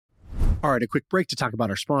All right, a quick break to talk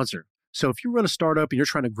about our sponsor. So if you run a startup and you're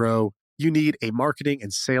trying to grow, you need a marketing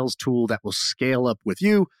and sales tool that will scale up with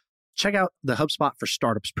you. Check out the HubSpot for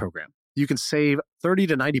Startups program. You can save 30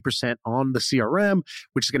 to 90% on the CRM,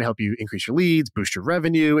 which is going to help you increase your leads, boost your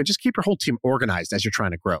revenue, and just keep your whole team organized as you're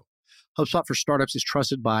trying to grow. HubSpot for Startups is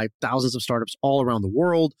trusted by thousands of startups all around the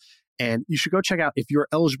world. And you should go check out if you're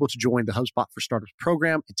eligible to join the HubSpot for Startups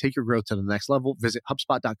program and take your growth to the next level. Visit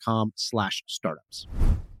HubSpot.com/startups.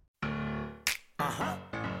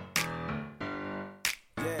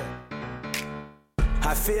 Yeah.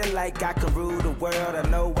 I feel like I can rule the world. I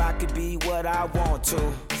know I could be what I want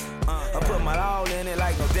to. I put my all in it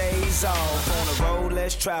like no days off. On the road,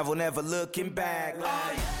 let's travel, never looking back.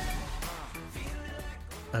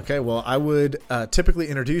 Okay, well, I would typically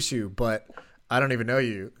introduce you, but I don't even know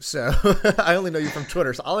you. So I only know you from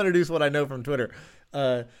Twitter. So I'll introduce what I know from Twitter.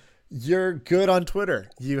 You're good on Twitter.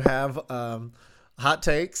 You have hot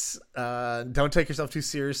takes. Don't take yourself too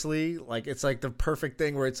seriously. Like, it's like the perfect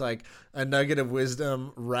thing where it's like a nugget of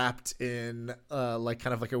wisdom wrapped in like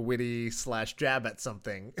kind of like a witty / jab at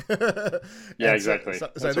something. Yeah, exactly.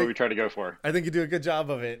 That's what we try to go for. I think you do a good job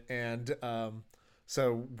of it. And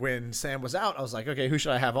so when Sam was out, I was like, okay, who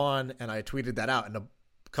should I have on? And I tweeted that out, and a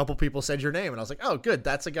couple people said your name, and I was like, oh, good.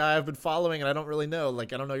 That's a guy I've been following, and I don't really know.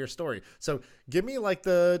 Like, I don't know your story. So give me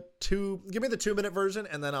the 2-minute version,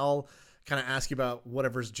 and then I'll kind of ask you about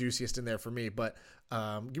whatever's juiciest in there for me. But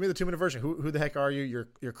give me the 2-minute version. Who the heck are you?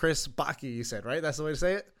 You're Chris Bakke, you said, right? That's the way to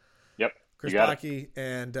say it? Yep. Chris Bakke.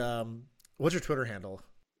 And what's your Twitter handle?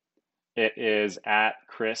 It is at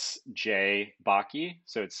Chris J Bakke.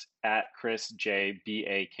 So it's at Chris J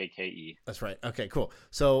Bakke. That's right. Okay, cool.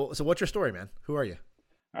 So what's your story, man? Who are you?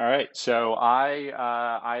 All right. So I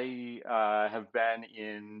have been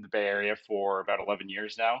in the Bay Area for about 11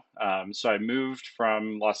 years now. So I moved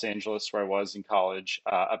from Los Angeles, where I was in college,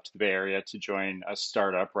 up to the Bay Area to join a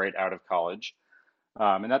startup right out of college.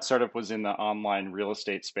 And that startup was in the online real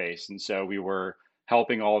estate space. And so we were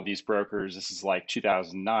helping all of these brokers. This is like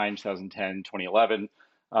 2009, 2010, 2011.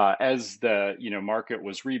 As the market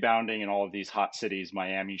was rebounding in all of these hot cities,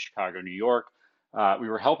 Miami, Chicago, New York, we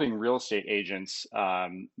were helping real estate agents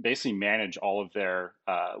basically manage all of their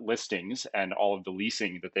listings and all of the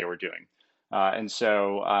leasing that they were doing. And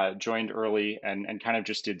so joined early and kind of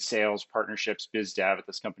just did sales, partnerships, biz dev at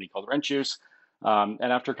this company called Rent Juice. And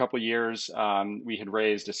after a couple of years, we had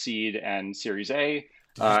raised a seed and Series A.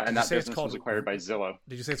 And that business was acquired by Zillow.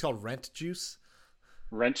 Did you say it's called Rent Juice?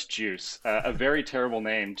 Rent Juice, a very terrible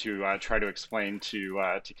name to try to explain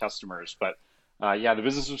to customers. But yeah, the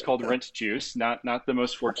business was called Rent Juice, not the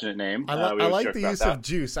most fortunate name. I like the use of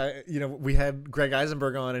juice. We had Greg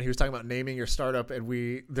Eisenberg on, and he was talking about naming your startup, and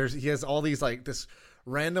he has all these like this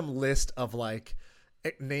random list of like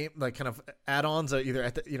name like kind of add-ons either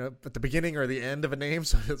at the beginning or the end of a name.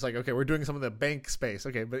 So it's like, okay, we're doing some of the bank space,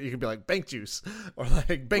 okay, but you could be like Bank Juice or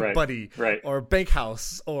like Bank Buddy, or Bank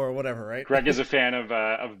House or whatever, right? Greg is a fan of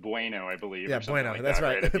Bueno, I believe. Yeah, Bueno, like that's that,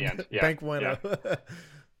 right. At the end. Yeah, Bank Bueno. Yeah.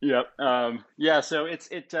 Yep. Yeah. So it's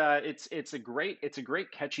a great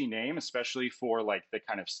catchy name, especially for like the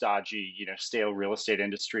kind of stodgy, stale real estate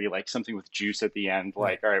industry, like something with juice at the end.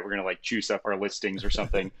 Like, all right, we're gonna like juice up our listings or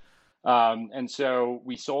something. And so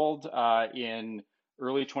we sold in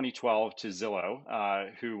early 2012 to Zillow,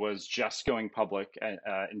 who was just going public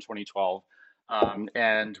in 2012.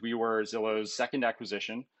 And we were Zillow's second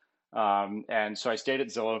acquisition. And so I stayed at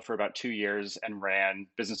Zillow for about 2 years and ran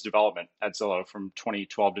business development at Zillow from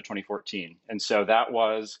 2012 to 2014. And so that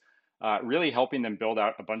was really helping them build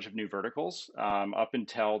out a bunch of new verticals. Up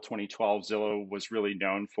until 2012, Zillow was really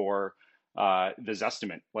known for the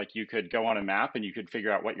Zestimate. Like, you could go on a map and you could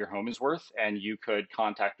figure out what your home is worth, and you could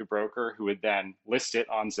contact a broker who would then list it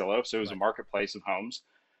on Zillow. So it was a marketplace of homes.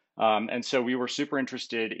 And so we were super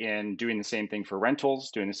interested in doing the same thing for rentals,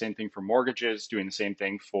 doing the same thing for mortgages, doing the same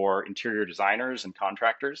thing for interior designers and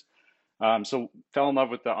contractors. So fell in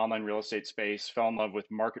love with the online real estate space, fell in love with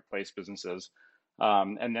marketplace businesses,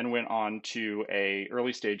 and then went on to a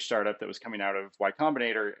early stage startup that was coming out of Y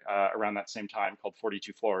Combinator around that same time called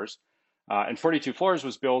 42 Floors. And 42 Floors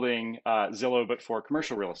was building Zillow, but for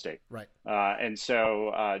commercial real estate. Right. And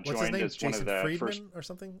so joined as Jason one of the Friedman first or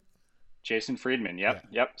something. Jason Friedman.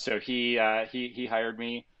 Yep. So he hired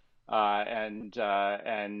me and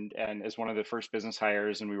as one of the first business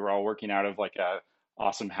hires, and we were all working out of like a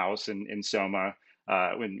awesome house in Soma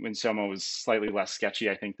when Soma was slightly less sketchy,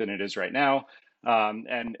 I think, than it is right now.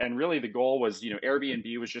 And really the goal was,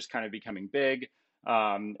 Airbnb was just kind of becoming big.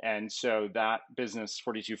 And so that business,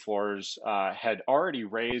 42 Floors, had already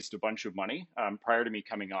raised a bunch of money prior to me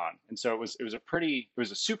coming on. And so it was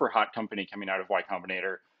a super hot company coming out of Y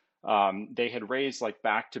Combinator. They had raised like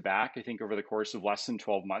back to back, I think over the course of less than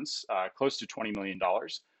 12 months, close to $20 million.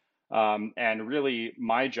 And really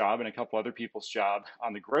my job and a couple other people's job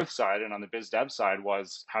on the growth side and on the biz dev side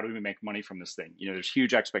was, how do we make money from this thing? There's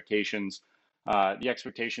huge expectations. The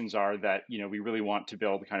expectations are that, we really want to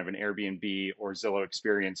build kind of an Airbnb or Zillow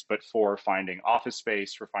experience, but for finding office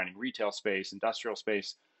space, for finding retail space, industrial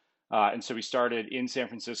space. And so we started in San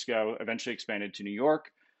Francisco, eventually expanded to New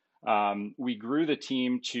York. We grew the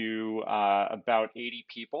team to about 80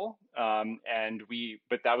 people,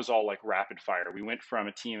 but that was all like rapid fire. We went from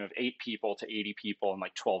a team of 8 people to 80 people in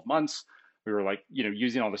like 12 months. We were like,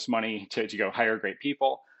 using all this money to go hire great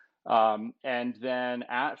people. And then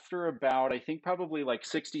after about, I think probably like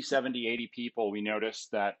 60, 70, 80 people, we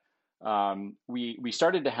noticed that we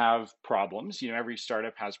started to have problems. Every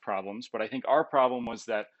startup has problems, but I think our problem was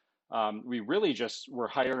that we really just were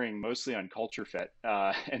hiring mostly on culture fit.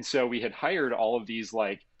 And so we had hired all of these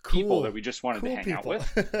like people that we just wanted to hang out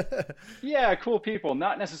with. Yeah, cool people,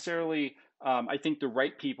 not necessarily, I think the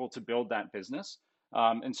right people to build that business.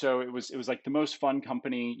 And so it was like the most fun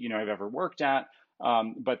company, I've ever worked at.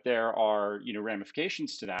 But there are,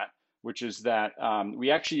 ramifications to that, which is that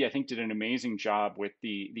we actually, I think, did an amazing job with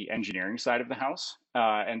the engineering side of the house.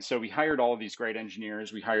 And so we hired all of these great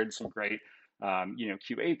engineers. We hired some great,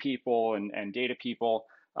 QA people and data people.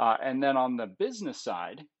 And then on the business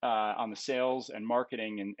side, on the sales and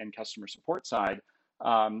marketing and customer support side,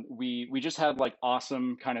 we just had like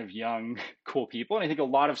awesome kind of young, cool people. And I think a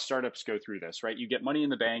lot of startups go through this, right? You get money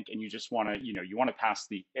in the bank and you just want to, you want to pass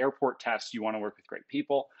the airport test. You want to work with great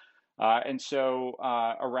people. And so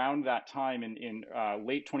around that time in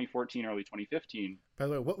late 2014, early 2015. By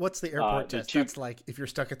the way, what's the airport test? That's like, if you're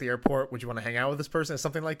stuck at the airport, would you want to hang out with this person?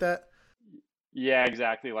 Something like that? Yeah,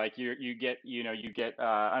 exactly. Like you get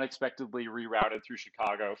unexpectedly rerouted through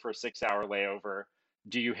Chicago for a 6-hour layover.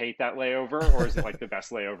 Do you hate that layover, or is it like the best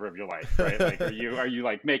layover of your life, right? Like, are you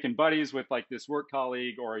like making buddies with like this work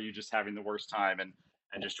colleague, or are you just having the worst time and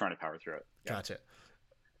just trying to power through it? Yeah. Gotcha.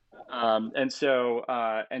 And so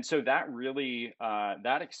that really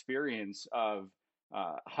that experience of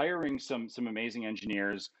hiring some amazing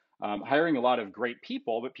engineers, hiring a lot of great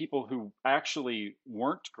people, but people who actually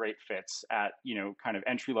weren't great fits at kind of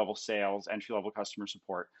entry level sales, entry level customer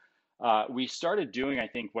support. We started doing, I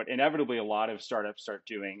think, what inevitably a lot of startups start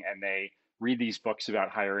doing, and they read these books about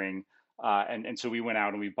hiring. And so we went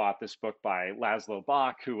out and we bought this book by Laszlo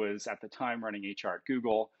Bock, who was at the time running HR at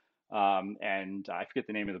Google. And I forget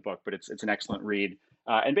the name of the book, but it's an excellent read.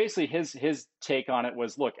 And basically his take on it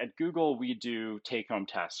was, look, at Google, we do take-home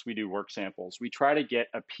tests. We do work samples. We try to get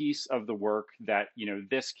a piece of the work that,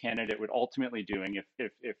 this candidate would ultimately doing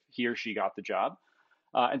if he or she got the job.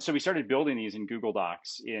 And so we started building these in Google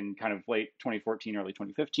Docs in kind of late 2014, early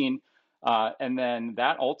 2015. And then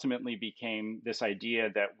that ultimately became this idea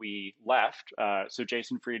that we left. So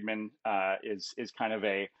Jason Friedman is kind of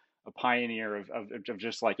a pioneer of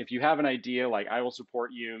just like, if you have an idea, like I will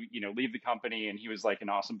support you, leave the company. And he was like an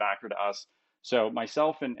awesome backer to us. So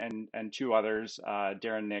myself and 2 others,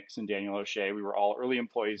 Darren Nix and Daniel O'Shea, we were all early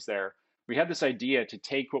employees there. We had this idea to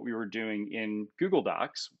take what we were doing in Google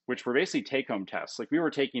Docs, which were basically take-home tests. Like we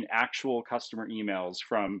were taking actual customer emails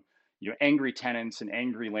from, angry tenants and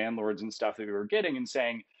angry landlords and stuff that we were getting and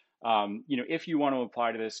saying, if you want to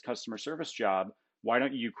apply to this customer service job, why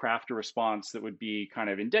don't you craft a response that would be kind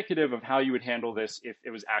of indicative of how you would handle this if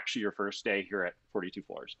it was actually your first day here at 42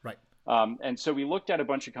 Floors? Right. And so we looked at a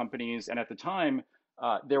bunch of companies, and at the time,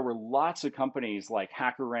 there were lots of companies like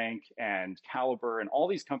HackerRank and Caliber and all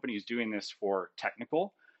these companies doing this for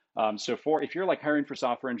technical. So if you're like hiring for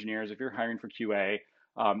software engineers, if you're hiring for QA,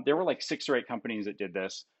 there were like 6 or 8 companies that did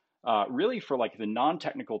this. Really for like the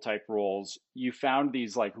non-technical type roles, you found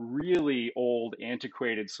these like really old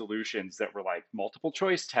antiquated solutions that were like multiple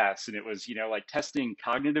choice tests. And it was, like testing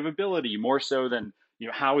cognitive ability more so than,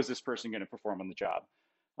 how is this person going to perform on the job?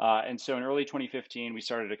 And so in early 2015, we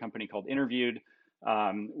started a company called Interviewed.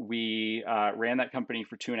 We ran that company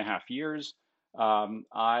for 2.5 years.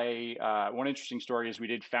 One interesting story is we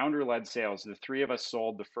did founder-led sales. The 3 of us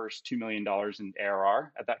sold the first $2 million in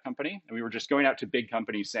ARR at that company. And we were just going out to big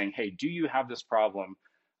companies saying, hey, do you have this problem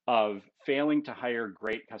of failing to hire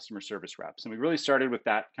great customer service reps? And we really started with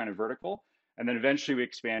that kind of vertical. And then eventually we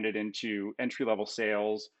expanded into entry-level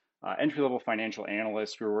sales, entry-level financial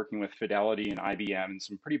analysts. We were working with Fidelity and IBM and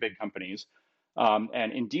some pretty big companies.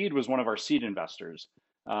 And Indeed was one of our seed investors.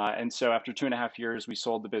 And so after 2.5 years, we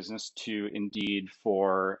sold the business to Indeed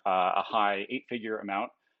for a high 8-figure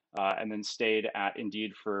amount, and then stayed at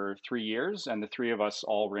Indeed for 3 years. And the 3 of us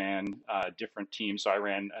all ran different teams. So I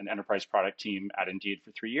ran an enterprise product team at Indeed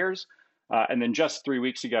for 3 years. And then just 3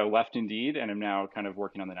 weeks ago, left Indeed, and I'm now kind of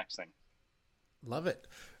working on the next thing. Love it.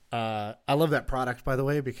 I love that product, by the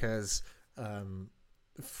way, because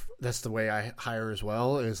that's the way I hire as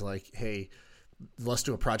well, is like, hey, let's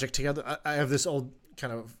do a project together. I have this old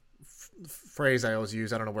kind of phrase I always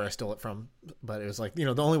use. I don't know where I stole it from, but it was like, the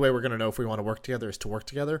only way we're going to know if we want to work together is to work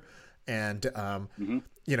together. And,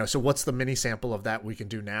 so what's the mini sample of that we can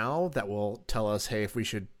do now that will tell us, hey, if we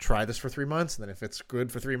should try this for 3 months, and then if it's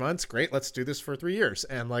good for 3 months, great, let's do this for 3 years.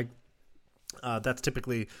 And like, that's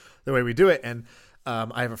typically the way we do it. And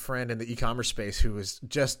I have a friend in the e-commerce space who was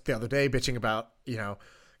just the other day bitching about,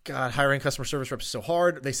 God, hiring customer service reps is so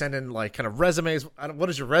hard. They send in like kind of resumes. What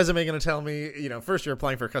is your resume going to tell me? First you're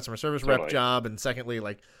applying for a customer service rep job. And secondly,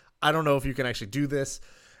 like, I don't know if you can actually do this.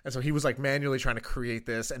 And so he was like manually trying to create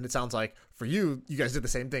this. And it sounds like for you guys did the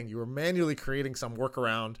same thing. You were manually creating some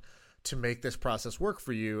workaround to make this process work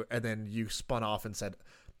for you. And then you spun off and said,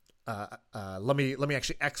 let me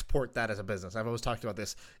actually export that as a business. I've always talked about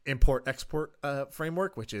this import-export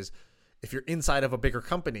framework, which is if you're inside of a bigger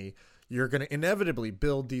company, you're going to inevitably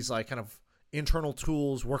build these like kind of internal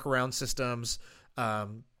tools, workaround systems,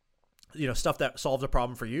 stuff that solves a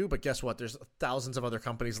problem for you. But guess what? There's thousands of other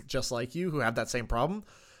companies just like you who have that same problem.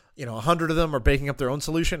 100 of them are baking up their own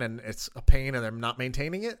solution, and it's a pain, and they're not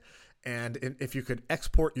maintaining it. And if you could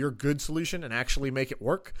export your good solution and actually make it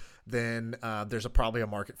work, then there's probably a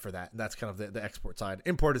market for that. And that's kind of the export side.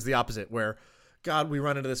 Import is the opposite, where, God, we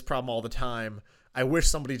run into this problem all the time. I wish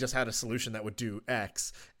somebody just had a solution that would do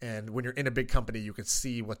X. And when you're in a big company, you can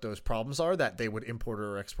see what those problems are that they would import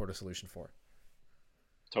or export a solution for.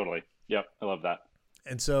 Totally. Yep. I love that.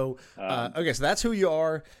 And so, okay, so that's who you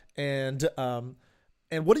are. And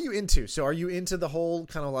what are you into? So are you into the whole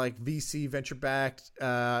kind of like VC venture-backed,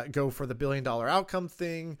 go for the $1 billion outcome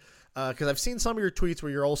thing? Because I've seen some of your tweets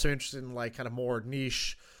where you're also interested in like kind of more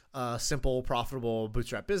niche, simple, profitable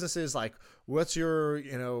bootstrap businesses. Like, what's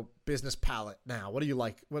your business palette now? What do you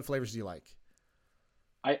like? What flavors do you like?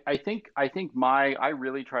 I think I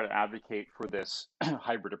really try to advocate for this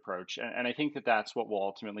hybrid approach, and I think that that's what we'll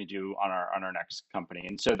ultimately do on our next company.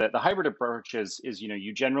 And so the hybrid approach is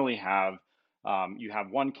you generally have you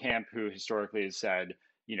have one camp who historically has said,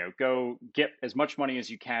 go get as much money as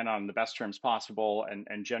you can on the best terms possible.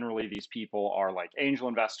 And generally these people are like angel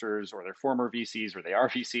investors, or they're former VCs, or they are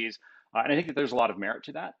VCs. And I think that there's a lot of merit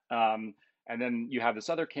to that. And then you have this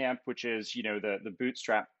other camp, which is, the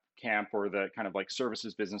bootstrap camp, or the kind of like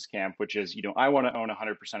services business camp, which is, I want to own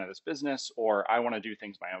 100% of this business, or I want to do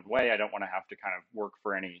things my own way. I don't want to have to kind of work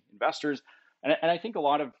for any investors. And I think a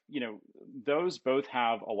lot of, those both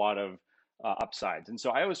have a lot of upsides. And so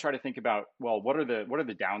I always try to think about, well, what are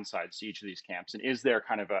the downsides to each of these camps? And is there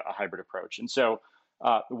kind of a hybrid approach? And so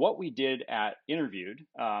what we did at Interviewed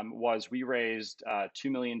was we raised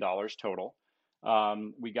 $2 million total.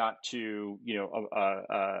 We got to,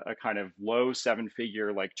 a kind of low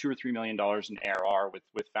 7-figure, like $2 or $3 million in ARR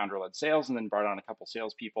with founder-led sales, and then brought on a couple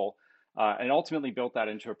salespeople, and ultimately built that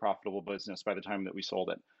into a profitable business by the time that we sold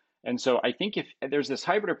it. And so I think if there's this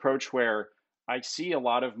hybrid approach where I see a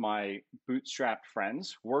lot of my bootstrapped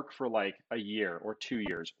friends work for like a year or 2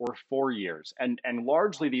 years or 4 years. And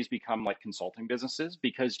largely these become like consulting businesses,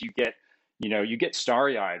 because you get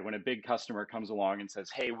starry-eyed when a big customer comes along and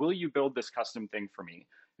says, hey, will you build this custom thing for me?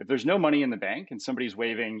 If there's no money in the bank and somebody's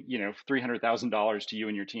waving, $300,000 to you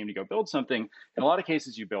and your team to go build something, in a lot of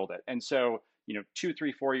cases you build it. And so 2,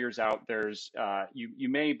 3, 4 years out, there's you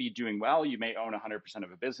may be doing well, you may own 100%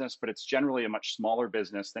 of a business, but it's generally a much smaller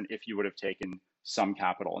business than if you would have taken some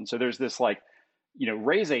capital. And so there's this like,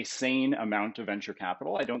 raise a sane amount of venture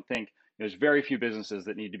capital. I don't think there's very few businesses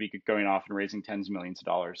that need to be going off and raising tens of millions of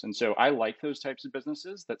dollars. And so I like those types of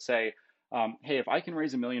businesses that say, hey, if I can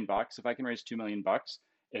raise $1 million, if I can raise $2 million,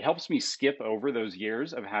 it helps me skip over those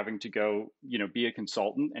years of having to go, be a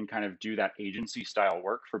consultant and kind of do that agency style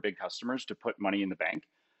work for big customers to put money in the bank.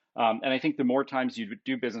 And I think the more times you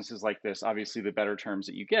do businesses like this, obviously the better terms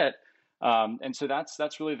that you get. And so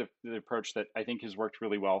that's really the approach that I think has worked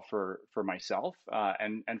really well for myself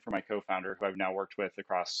and for my co-founder, who I've now worked with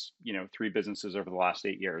across 3 businesses over the last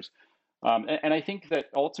 8 years. And I think that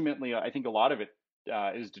ultimately, I think a lot of it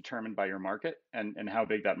is determined by your market and how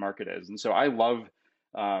big that market is. And so I love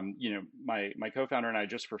my co-founder and I,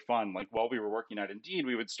 just for fun, like while we were working at Indeed,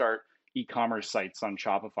 we would start e-commerce sites on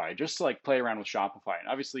Shopify, just to like play around with Shopify. And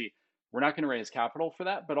obviously we're not going to raise capital for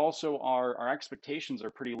that, but also our expectations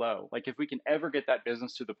are pretty low. Like if we can ever get that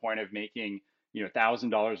business to the point of making,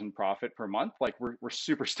 $1,000 in profit per month, like we're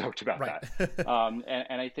super stoked about that.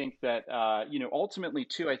 And I think that, ultimately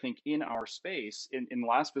too, I think in our space, in the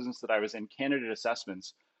last business that I was in, candidate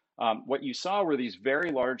assessments, what you saw were these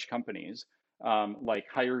very large companies like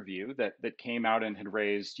HireVue that came out and had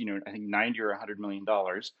raised, I think 90 or $100 million.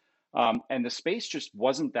 And the space just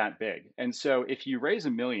wasn't that big. And so if you raise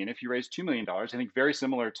 $1 million, if you raise $2 million, I think very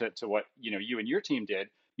similar to what, you and your team did,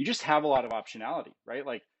 you just have a lot of optionality, right?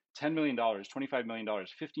 Like $10 million, $25 million, $50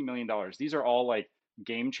 million. These are all like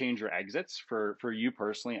game changer exits for you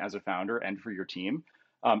personally as a founder and for your team.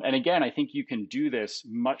 And again, I think you can do this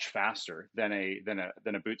much faster than a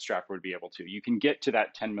bootstrapper would be able to. You can get to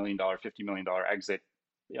that $10 million, $50 million exit.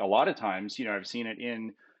 A lot of times, I've seen it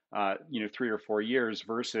in 3 or 4 years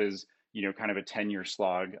versus kind of a 10-year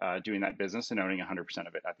slog doing that business and owning 100%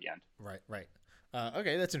 of it at the end. Right.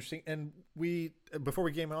 Okay, that's interesting. And before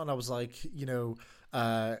we came on, I was like,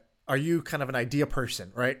 are you kind of an idea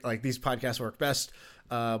person, right? Like these podcasts work best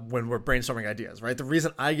when we're brainstorming ideas, right? The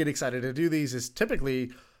reason I get excited to do these is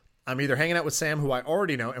typically I'm either hanging out with Sam, who I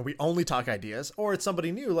already know, and we only talk ideas, or it's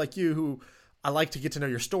somebody new like you who I like to get to know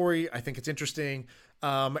your story. I think it's interesting.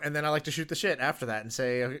 And then I like to shoot the shit after that and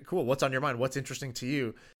say, okay, cool, what's on your mind? What's interesting to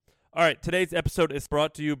you? All right, today's episode is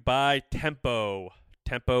brought to you by Tempo.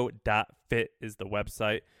 Tempo.fit is the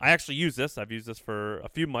website. I actually use this. I've used this for a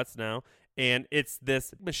few months now. And it's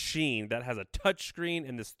this machine that has a touch screen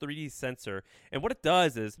and this 3D sensor. And what it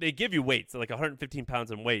does is they give you weights, like 115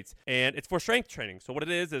 pounds in weights. And it's for strength training. So what it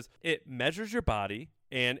is it measures your body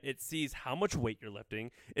and it sees how much weight you're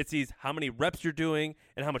lifting. It sees how many reps you're doing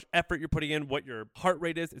and how much effort you're putting in, what your heart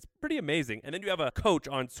rate is. It's pretty amazing. And then you have a coach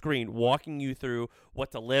on screen walking you through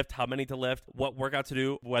what to lift, how many to lift, what workout to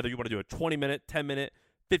do, whether you want to do a 20-minute, 10-minute,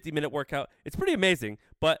 50-minute workout. It's pretty amazing,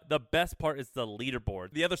 but the best part is the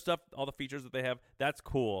leaderboard. The other stuff, all the features that they have, that's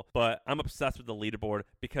cool, but I'm obsessed with the leaderboard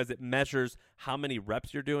because it measures how many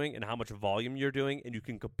reps you're doing and how much volume you're doing, and you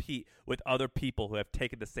can compete with other people who have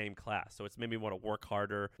taken the same class. So it's made me want to work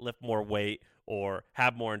harder, lift more weight, or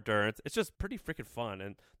have more endurance. It's just pretty freaking fun.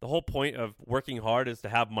 And the whole point of working hard is to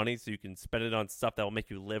have money so you can spend it on stuff that will make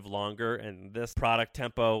you live longer. And this product,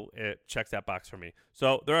 Tempo, it checks that box for me.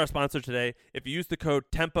 So they're our sponsor today. If you use the code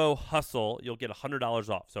TEMPOHUSTLE, you'll get $100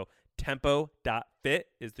 off. So tempo.fit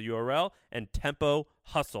is the URL, and Tempo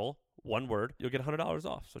Hustle, one word, you'll get $100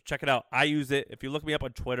 off. So check it out. I use it. If you look me up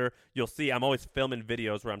on Twitter, you'll see I'm always filming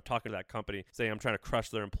videos where I'm talking to that company saying I'm trying to crush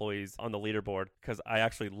their employees on the leaderboard because I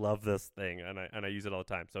actually love this thing and I use it all the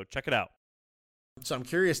time. So check it out. So I'm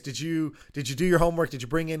curious, did you do your homework? Did you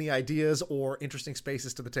bring any ideas or interesting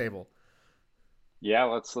spaces to the table? Yeah,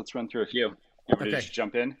 let's run through a few. You want me to just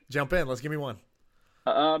jump in? Jump in. Let's give me one.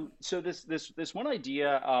 So this one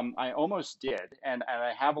idea, I almost did, and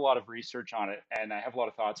I have a lot of research on it, and I have a lot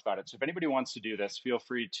of thoughts about it. So if anybody wants to do this, feel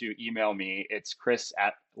free to email me. It's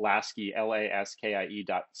Chris@Laskie,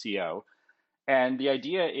 LASKIE.co. And the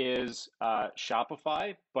idea is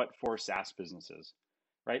Shopify, but for SaaS businesses,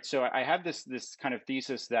 right? So I have this kind of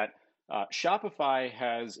thesis that Shopify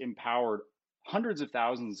has empowered hundreds of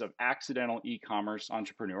thousands of accidental e-commerce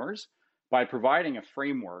entrepreneurs by providing a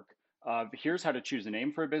framework of here's how to choose a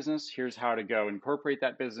name for a business, here's how to go incorporate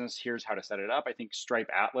that business, here's how to set it up. I think Stripe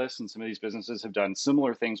Atlas and some of these businesses have done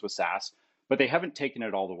similar things with SaaS, but they haven't taken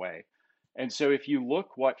it all the way. And so if you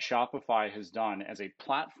look what Shopify has done as a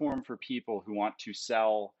platform for people who want to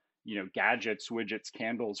sell, gadgets, widgets,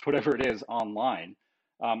 candles, whatever it is online,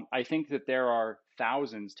 I think that there are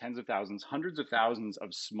thousands, tens of thousands, hundreds of thousands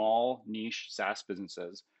of small niche SaaS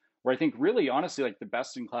businesses where I think really honestly, like the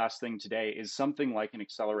best in class thing today is something like an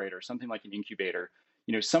accelerator, something like an incubator,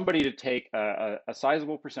 somebody to take a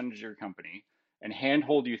sizable percentage of your company and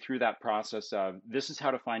handhold you through that process of this is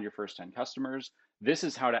how to find your first 10 customers. This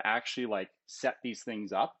is how to actually like set these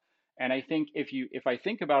things up. And I think if I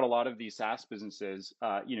think about a lot of these SaaS businesses,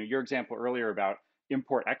 your example earlier about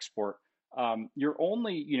import export, you're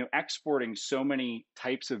only, exporting so many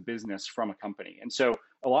types of business from a company. And so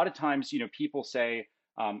a lot of times, people say,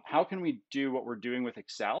 how can we do what we're doing with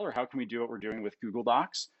Excel, or how can we do what we're doing with Google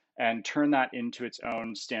Docs and turn that into its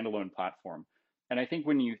own standalone platform? And I think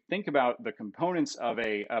when you think about the components of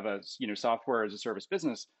a software as a service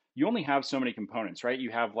business, you only have so many components, right?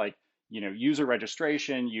 You have like, user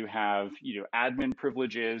registration, you have, admin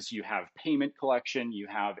privileges, you have payment collection, you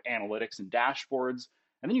have analytics and dashboards,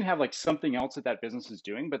 and then you have like something else that business is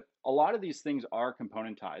doing. But a lot of these things are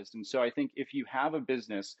componentized. And so I think if you have a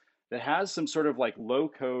business that has some sort of like low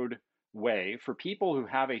code way for people who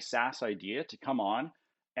have a SaaS idea to come on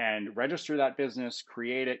and register that business,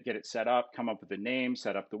 create it, get it set up, come up with a name,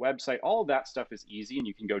 set up the website, all of that stuff is easy. And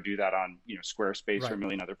you can go do that on, Squarespace or a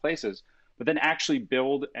million other places, but then actually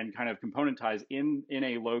build and kind of componentize in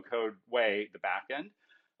a low code way, the back end.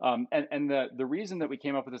 And the reason that we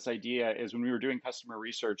came up with this idea is when we were doing customer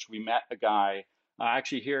research, we met a guy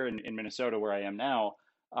actually here in Minnesota where I am now.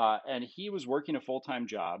 And he was working a full-time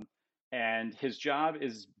job, and his job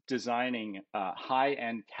is designing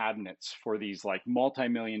high-end cabinets for these like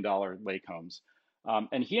multi-million dollar lake homes.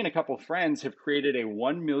 And he and a couple of friends have created a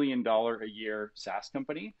 $1 million a year SaaS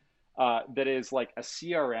company that is like a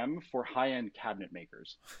CRM for high-end cabinet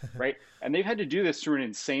makers, right? And they've had to do this through an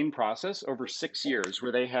insane process over 6 years,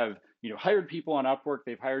 where they have hired people on Upwork,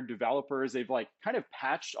 they've hired developers, they've like kind of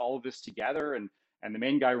patched all of this together. And the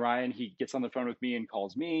main guy, Ryan, he gets on the phone with me and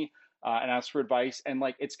calls me and asks for advice. And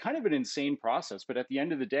like it's kind of an insane process, but at the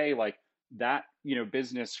end of the day, like that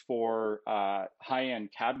business for high-end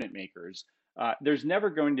cabinet makers, there's never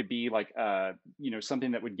going to be like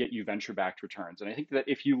something that would get you venture-backed returns. And I think that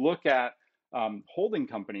if you look at holding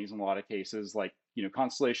companies in a lot of cases, like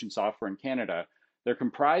Constellation Software in Canada, they're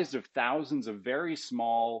comprised of thousands of very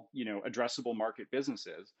small addressable market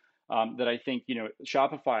businesses. That I think,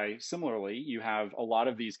 Shopify, similarly, you have a lot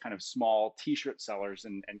of these kind of small t-shirt sellers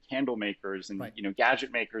and candle makers and, Right.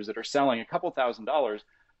 Gadget makers that are selling a couple $1,000s.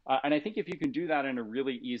 And I think if you can do that in a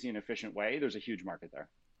really easy and efficient way, there's a huge market there.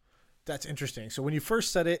 That's interesting. So when you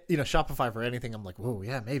first said it, Shopify for anything, I'm like, whoa,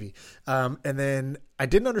 yeah, maybe. And then I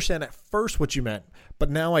didn't understand at first what you meant, but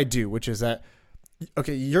now I do, which is that,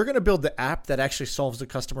 okay, you're going to build the app that actually solves the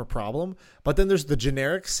customer problem, but then there's the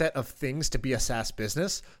generic set of things to be a SaaS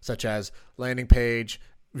business, such as landing page,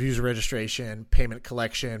 user registration, payment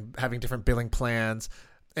collection, having different billing plans.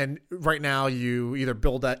 And right now you either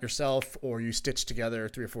build that yourself or you stitch together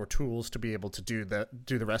 3 or 4 tools to be able to do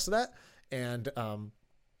the rest of that. And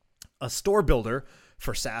a store builder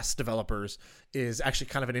for SaaS developers is actually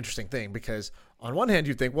kind of an interesting thing, because on one hand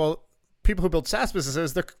you'd think, well, people who build SaaS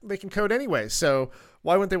businesses, they can code anyway, so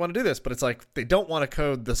why wouldn't they want to do this? But it's like they don't want to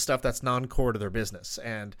code the stuff that's non-core to their business,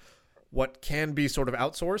 and what can be sort of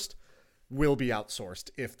outsourced will be outsourced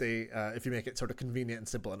if you make it sort of convenient and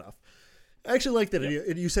simple enough. I actually like that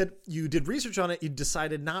idea. You said you did research on it, you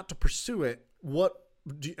decided not to pursue it.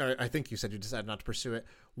 I think you said you decided not to pursue it.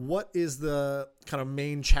 What is the kind of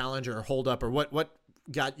main challenge or hold up, or what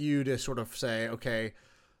got you to sort of say, okay,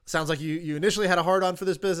 sounds like you initially had a hard on for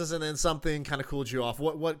this business and then something kind of cooled you off.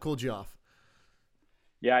 What cooled you off?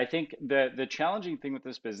 Yeah, I think the challenging thing with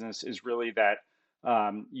this business is really that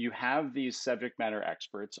you have these subject matter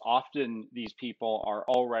experts. Often these people are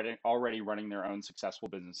already running their own successful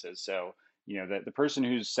businesses. So, the person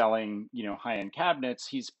who's selling, high-end cabinets,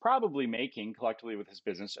 he's probably making collectively with his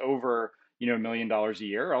business over, $1 million a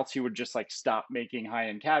year, or else he would just like stop making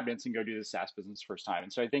high-end cabinets and go do the SaaS business first time.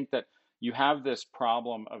 And so I think that you have this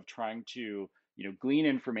problem of trying to glean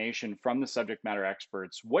information from the subject matter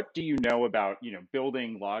experts. What do you know about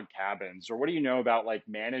building log cabins, or what do you know about like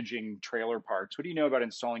managing trailer parks? What do you know about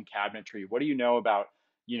installing cabinetry? What do you know about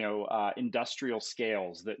industrial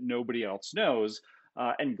scales that nobody else knows?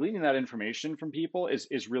 And gleaning that information from people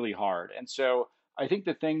is really hard. And so I think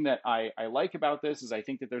the thing that I like about this is I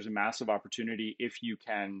think that there's a massive opportunity if you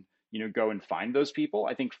can go and find those people.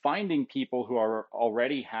 I think finding people who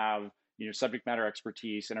already have subject matter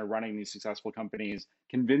expertise and are running these successful companies,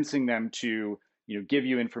 convincing them to give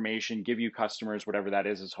you information, give you customers, whatever that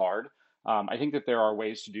is hard. I think that there are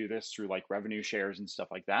ways to do this through like revenue shares and stuff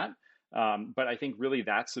like that. But I think really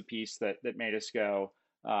that's the piece that made us go,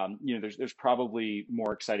 there's probably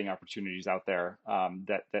more exciting opportunities out there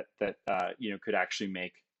that could actually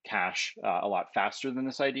make cash a lot faster than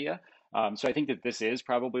this idea. So I think that this is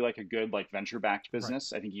probably like a good like venture-backed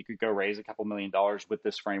business. Right. I think you could go raise a couple $1 million with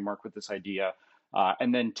this framework, with this idea,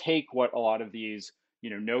 and then take what a lot of these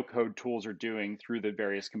no-code tools are doing through the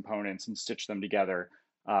various components and stitch them together.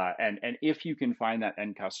 And if you can find that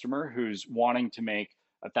end customer who's wanting to make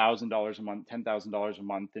 $1,000 a month, $10,000 a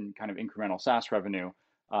month in kind of incremental SaaS revenue,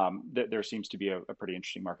 there seems to be a pretty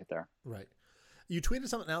interesting market there. Right. You tweeted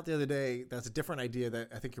something out the other day that's a different idea that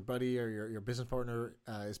I think your buddy or your business partner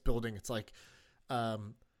is building. It's like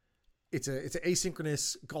it's an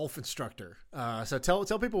asynchronous golf instructor. So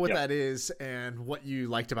tell people what that is and what you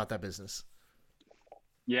liked about that business.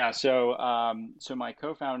 Yeah, so my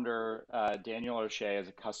co-founder Daniel O'Shea is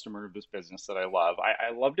a customer of this business that I love.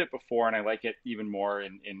 I loved it before, and I like it even more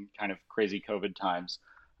in kind of crazy COVID times.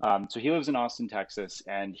 So he lives in Austin, Texas,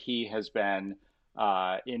 and he has been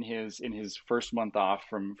in his first month off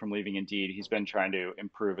from leaving Indeed. He's been trying to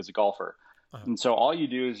improve as a golfer. Uh-huh. And so all you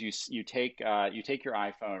do is you take your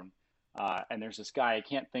iPhone, and there's this guy, I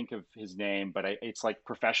can't think of his name, but it's like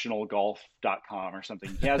professionalgolf.com or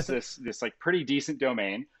something. He has this like pretty decent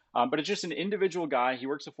domain, but it's just an individual guy. He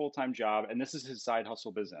works a full-time job, and this is his side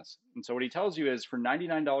hustle business. And so what he tells you is for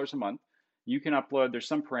 $99 a month, you can upload, there's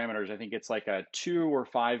some parameters. I think it's like a 2 or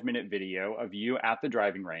 5 minute video of you at the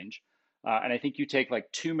driving range. And I think you take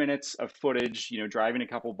like 2 minutes of footage, driving a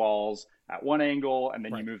couple balls at one angle, and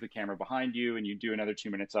then you Right. move the camera behind you and you do another 2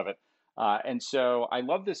 minutes of it. And so I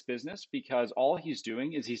love this business because all he's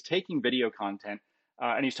doing is he's taking video content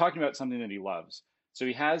and he's talking about something that he loves. So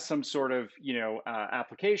he has some sort of,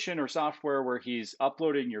 application or software where he's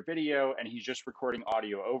uploading your video and he's just recording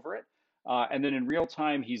audio over it. And then in real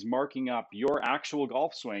time, he's marking up your actual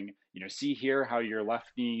golf swing. See here how your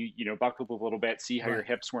left knee, buckled a little bit. See how your Right.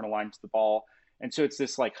 hips weren't aligned to the ball. And so it's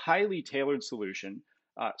this like highly tailored solution,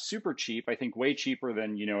 super cheap. I think way cheaper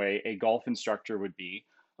than a golf instructor would be.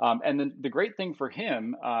 And then the great thing for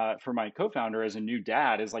him, for my co-founder as a new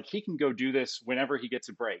dad, is like he can go do this whenever he gets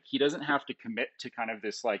a break. He doesn't have to commit to kind of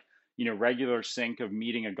this like regular sync of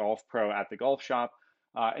meeting a golf pro at the golf shop.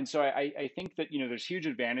 And so I think that there's huge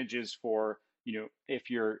advantages for if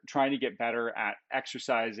you're trying to get better at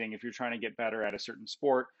exercising, if you're trying to get better at a certain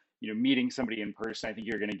sport, meeting somebody in person. I think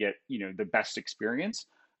you're going to get the best experience.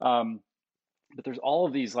 But there's all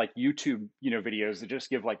of these like YouTube, videos that just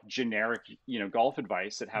give like generic, golf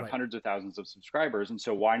advice that have Right. hundreds of thousands of subscribers. And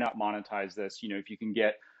so why not monetize this? If you can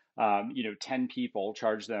get, 10 people,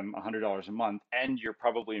 charge them $100 a month, and you're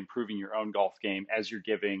probably improving your own golf game as you're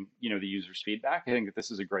giving, the users feedback. I think that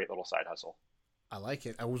this is a great little side hustle. I like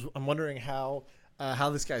it. I'm wondering how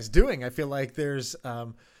this guy's doing. I feel like there's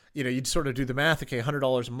you'd sort of do the math. Okay,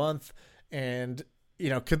 $100 a month, and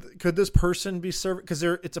could this person be because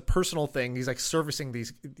it's a personal thing. He's like servicing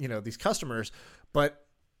these these customers, but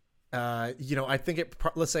I think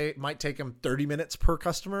let's say it might take him 30 minutes per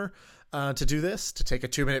customer to do this, to take a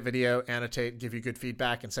 2-minute video, annotate, give you good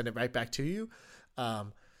feedback, and send it right back to you.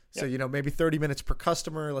 So maybe 30 minutes per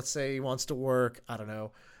customer. Let's say he wants to work, I don't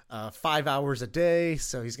know, 5 hours a day.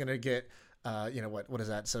 So he's going to get, what is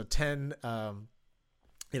that? So 10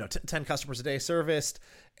 customers a day serviced,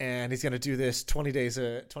 and he's going to do this 20 days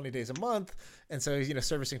a month. And so he's,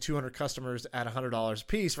 servicing 200 customers at $100 a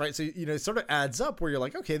piece. Right. So, it sort of adds up where you're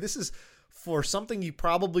like, okay, this is for something you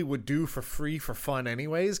probably would do for free, for fun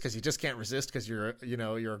anyways, because you just can't resist because you're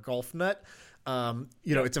a golf nut.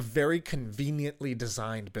 It's a very conveniently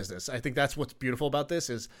designed business. I think that's what's beautiful about this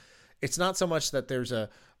is it's not so much that there's a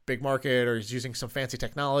big market or he's using some fancy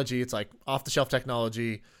technology. It's like off the shelf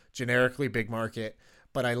technology, generically big market.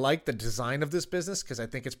 But I like the design of this business because I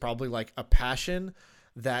think it's probably like a passion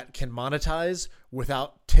that can monetize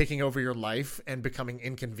without taking over your life and becoming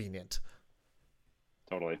inconvenient.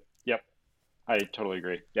 Totally. Yep. I totally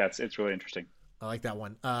agree. Yeah, it's really interesting. I like that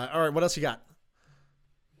one. All right, what else you got?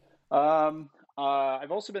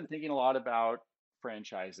 I've also been thinking a lot about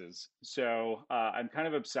franchises. So I'm kind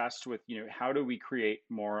of obsessed with, how do we create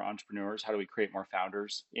more entrepreneurs? How do we create more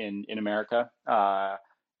founders in America?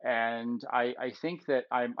 And I think that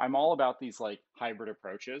I'm all about these like hybrid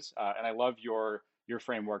approaches. And I love your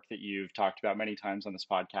framework that you've talked about many times on this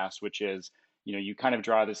podcast, which is, you kind of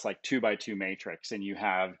draw this like 2x2 matrix, and you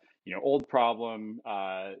have, old problem,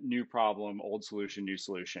 new problem, old solution, new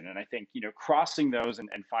solution. And I think, crossing those and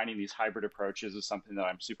finding these hybrid approaches is something that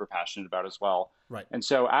I'm super passionate about as well. Right. And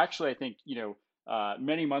so actually, I think,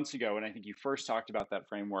 many months ago, and I think you first talked about that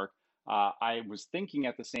framework, I was thinking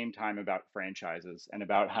at the same time about franchises and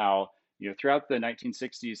about how, throughout the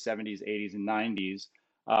 1960s, 70s, 80s, and 90s,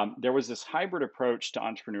 there was this hybrid approach to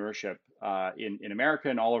entrepreneurship in America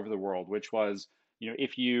and all over the world, which was,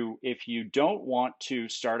 if you don't want to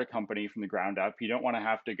start a company from the ground up, you don't want to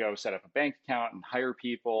have to go set up a bank account and hire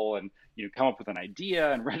people and come up with an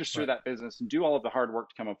idea and register Right. that business and do all of the hard work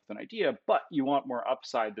to come up with an idea, but you want more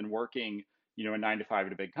upside than working a 9 to 5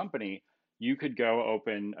 at a big company. You could go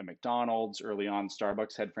open a McDonald's. Early on,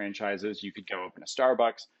 Starbucks had franchises. You could go open a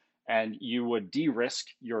Starbucks, and you would de-risk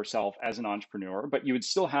yourself as an entrepreneur, but you would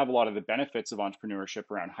still have a lot of the benefits of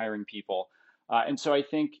entrepreneurship around hiring people. And so I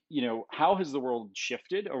think, how has the world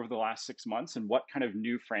shifted over the last 6 months, and what kind of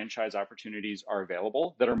new franchise opportunities are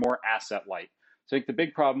available that are more asset light? So I think the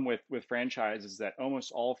big problem with franchise is that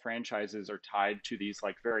almost all franchises are tied to these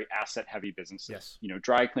like very asset heavy businesses. Yes.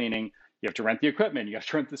 Dry cleaning, you have to rent the equipment, you have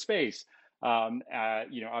to rent the space.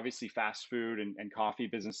 Obviously fast food and coffee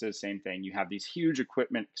businesses, same thing. You have these huge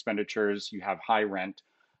equipment expenditures, you have high rent.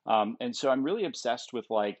 And so I'm really obsessed with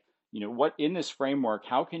like, what in this framework,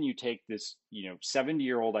 how can you take this,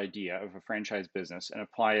 70-year-old idea of a franchise business and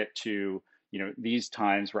apply it to, these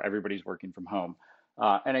times where everybody's working from home?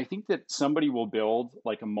 And I think that somebody will build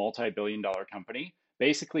like a multi-billion-dollar company,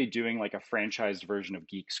 basically doing like a franchised version of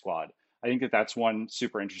Geek Squad. I think that that's one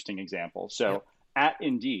super interesting example. So Yep. at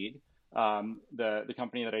Indeed, the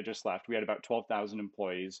company that I just left, we had about 12,000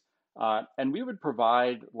 employees. And we would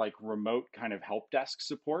provide like remote kind of help desk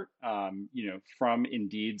support, from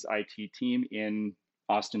Indeed's IT team in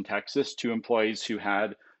Austin, Texas, two employees who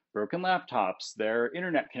had broken laptops. Their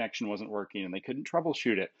internet connection wasn't working and they couldn't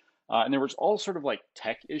troubleshoot it. And there was all sort of like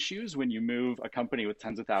tech issues when you move a company with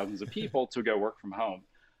tens of thousands of people to go work from home.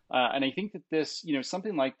 And I think that this,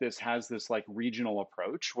 something like this has this like regional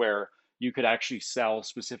approach where you could actually sell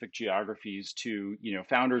specific geographies to,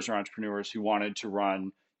 founders or entrepreneurs who wanted to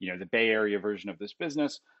run, the Bay Area version of this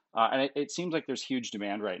business. And it seems like there's huge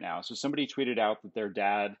demand right now. So somebody tweeted out that their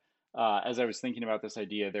dad, as I was thinking about this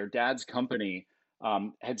idea, their dad's company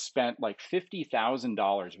had spent like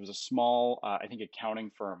 $50,000. It was a small, I think,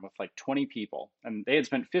 accounting firm with like 20 people. And they had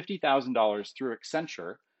spent $50,000 through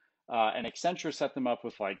Accenture. And Accenture set them up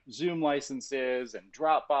with like Zoom licenses and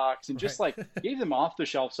Dropbox and just like gave them off the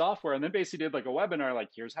shelf software and then basically did like a webinar, like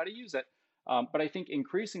here's how to use it. But I think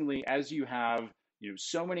increasingly as you have,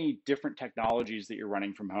 so many different technologies that you're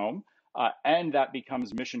running from home and that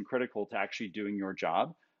becomes mission critical to actually doing your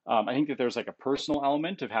job. I think that there's like a personal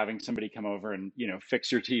element of having somebody come over and,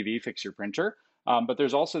 fix your TV, fix your printer. But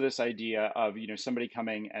there's also this idea of, somebody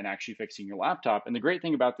coming and actually fixing your laptop. And the great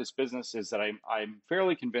thing about this business is that I'm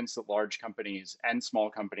fairly convinced that large companies and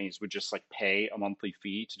small companies would just like pay a monthly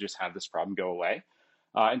fee to just have this problem go away.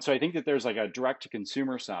 And so I think that there's like a direct to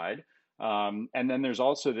consumer side. And then there's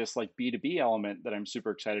also this like B2B element that I'm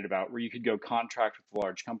super excited about where you could go contract with a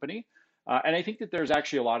large company. And I think that there's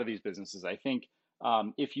actually a lot of these businesses. I think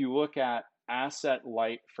if you look at asset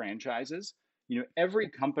light franchises, every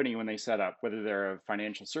company when they set up, whether they're a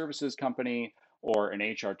financial services company or an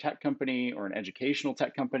HR tech company or an educational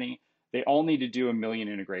tech company, they all need to do 1 million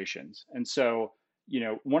integrations. And so,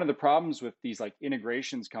 one of the problems with these like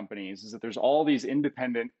integrations companies is that there's all these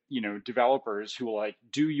independent, developers who will like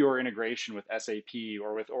do your integration with SAP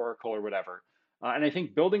or with Oracle or whatever. And I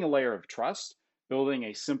think building a layer of trust, building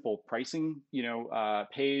a simple pricing,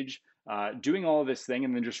 page, doing all of this thing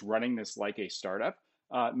and then just running this like a startup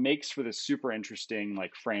makes for this super interesting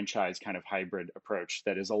like franchise kind of hybrid approach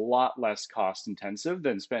that is a lot less cost intensive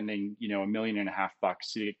than spending $1.5 million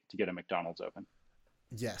to get a McDonald's open.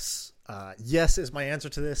 Yes. Yes is my answer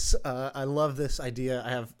to this. I love this idea. I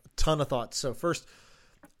have a ton of thoughts. So first,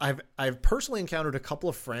 I've personally encountered a couple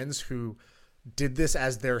of friends who did this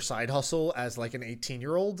as their side hustle as like an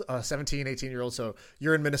 18-year-old, 17, 18-year-old. So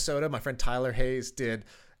you're in Minnesota. My friend Tyler Hayes did.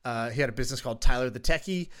 He had a business called Tyler the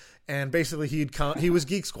Techie, and basically he was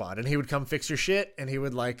Geek Squad, and he would come fix your shit, and he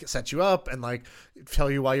would like set you up and like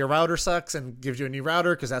tell you why your router sucks and gives you a new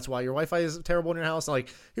router because that's why your Wi-Fi is terrible in your house. And,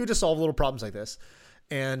 like he would just solve little problems like this.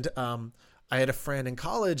 And I had a friend in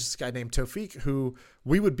college, this guy named Tofik, who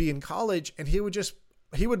we would be in college, and he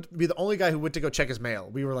would be the only guy who went to go check his mail.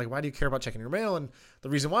 We were like, why do you care about checking your mail? And the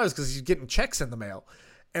reason why is because he's getting checks in the mail.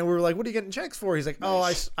 And we were like, what are you getting checks for? He's like,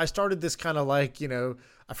 nice. I started this kind of like,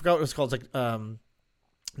 I forgot what it was called. It's like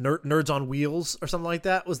Nerds on Wheels or something like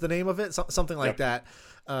that was the name of it. Something like that.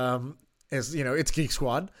 It's Geek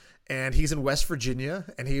Squad. And he's in West Virginia.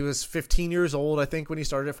 And he was 15 years old, I think, when he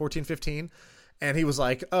started at 14, 15. And he was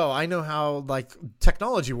like, oh, I know how like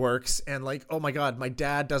technology works. And like, oh my God, my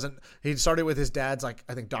dad doesn't, he started with his dad's like,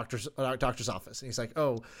 I think doctor's office. And he's like,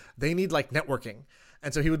 oh, they need like networking.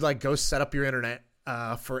 And so he would like go set up your internet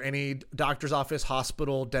for any doctor's office,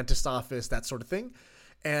 hospital, dentist office, that sort of thing.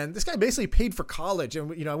 And this guy basically paid for college.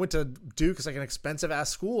 And, I went to Duke. It's like an expensive ass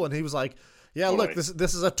school. And he was like, yeah, look, this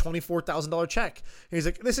is a $24,000 check. And he's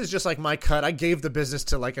like, this is just like my cut. I gave the business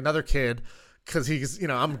to like another kid because he's,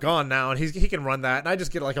 I'm gone now and he can run that. And I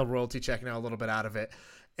just get like a royalty check now, a little bit out of it.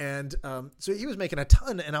 And so he was making a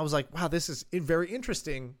ton. And I was like, wow, this is very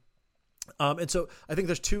interesting. And so I think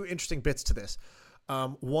there's two interesting bits to this.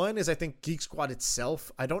 One is I think Geek Squad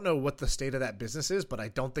itself, I don't know what the state of that business is, but I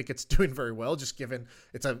don't think it's doing very well, just given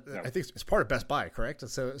I think it's part of Best Buy, correct?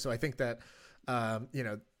 So I think that,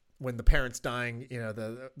 when the parent's dying,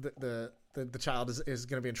 the child is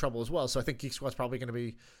going to be in trouble as well. So I think Geek Squad's probably going to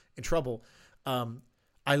be in trouble.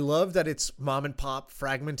 I love that it's mom and pop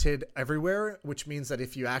fragmented everywhere, which means that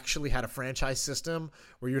if you actually had a franchise system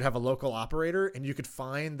where you'd have a local operator and you could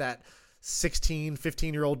find that 16,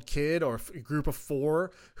 15-year-old kid or a group of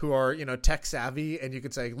 4 who are, tech savvy, and you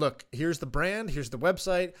could say, look, here's the brand, here's the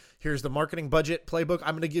website, here's the marketing budget playbook.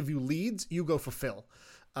 I'm going to give you leads. You go fulfill.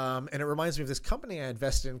 And it reminds me of this company I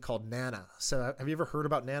invested in called Nana. So have you ever heard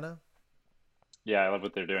about Nana? Yeah, I love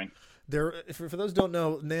what they're doing. For those who don't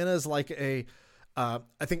know, Nana is like I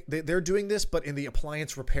think they're doing this, but in the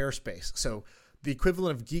appliance repair space. So the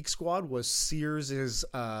equivalent of Geek Squad was Sears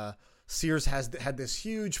had this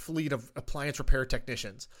huge fleet of appliance repair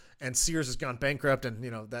technicians, and Sears has gone bankrupt, and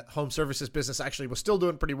that home services business actually was still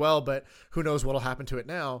doing pretty well, but who knows what'll happen to it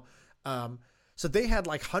now. So they had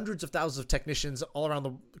like hundreds of thousands of technicians all around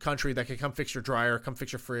the country that could come fix your dryer, come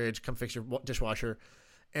fix your fridge, come fix your dishwasher.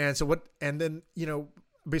 And so then,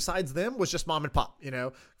 besides them was just mom and pop,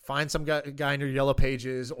 find some guy in your Yellow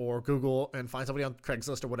Pages or Google and find somebody on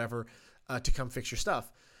Craigslist or whatever to come fix your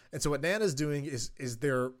stuff. And so what Nana's doing is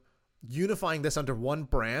they're unifying this under one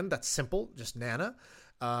brand that's simple, just Nana.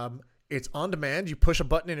 It's on demand. You push a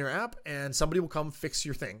button in your app and somebody will come fix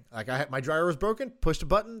your thing. Like my dryer was broken, pushed a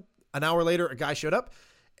button. An hour later, a guy showed up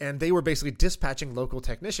and they were basically dispatching local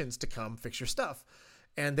technicians to come fix your stuff.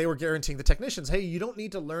 And they were guaranteeing the technicians, hey, you don't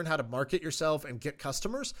need to learn how to market yourself and get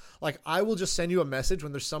customers. Like, I will just send you a message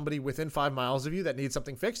when there's somebody within 5 miles of you that needs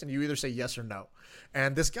something fixed, and you either say yes or no.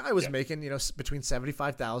 And this guy was making, between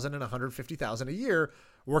 $75,000 and $150,000 a year,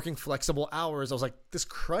 working flexible hours. I was like, this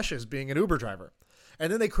crushes being an Uber driver. And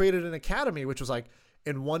then they created an academy, which was like,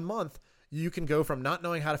 in 1 month, you can go from not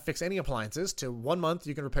knowing how to fix any appliances to 1 month,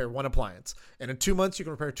 you can repair one appliance. And in 2 months, you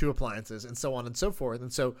can repair 2 appliances, and so on and so forth.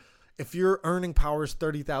 And so if your earning power is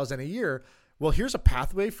 $30,000 a year, well, here's a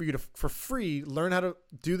pathway for you to, for free, learn how to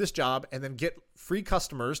do this job and then get free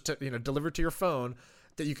customers to, delivered to your phone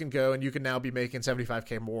that you can go and you can now be making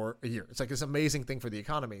 $75K more a year. It's like this amazing thing for the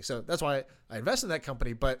economy. So that's why I invested in that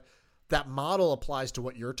company. But that model applies to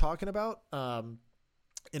what you're talking about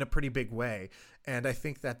in a pretty big way. And I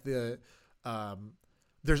think that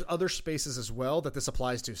there's other spaces as well that this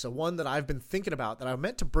applies to. So one that I've been thinking about that I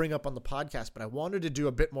meant to bring up on the podcast, but I wanted to do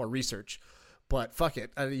a bit more research, but fuck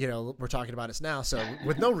it. We're talking about it now. So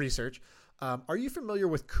with no research, are you familiar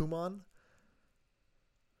with Kumon?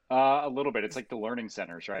 A little bit. It's like the learning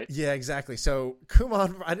centers, right? Yeah, exactly. So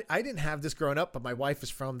Kumon, I didn't have this growing up, but my wife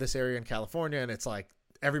is from this area in California, and it's like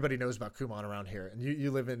everybody knows about Kumon around here. And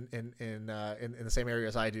you live in the same area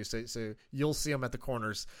as I do, so you'll see them at the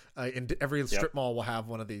corners. In every strip mall will have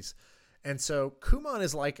one of these. And so Kumon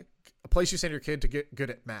is like a place you send your kid to get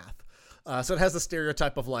good at math. So it has the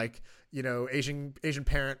stereotype of like, Asian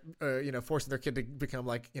parent, forcing their kid to become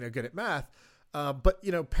like, good at math. But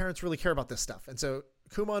parents really care about this stuff. And so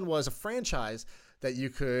Kumon was a franchise that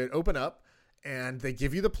you could open up, and they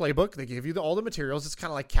give you the playbook. They give you all the materials. It's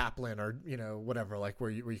kind of like Kaplan or, whatever, like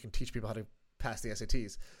where you can teach people how to pass the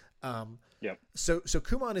SATs. So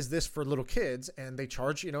Kumon is this for little kids, and they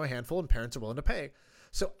charge, a handful, and parents are willing to pay.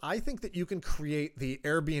 So I think that you can create the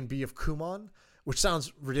Airbnb of Kumon, which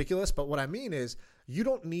sounds ridiculous, but what I mean is you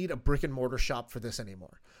don't need a brick and mortar shop for this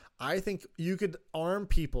anymore. I think you could arm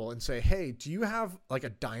people and say, hey, do you have like a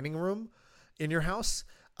dining room in your house?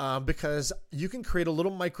 Because you can create a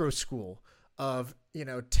little micro school of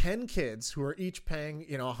 10 kids who are each paying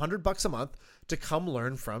 $100 a month to come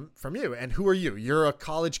learn from you. And who are you? You're a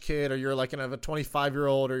college kid, or you're like a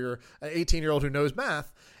 25-year-old, or you're an 18-year-old who knows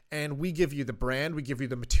math, and we give you the brand, we give you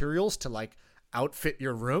the materials to like outfit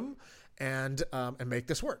your room and make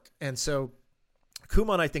this work. And so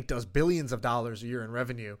Kumon, I think, does billions of dollars a year in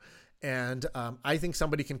revenue, and I think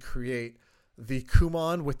somebody can create the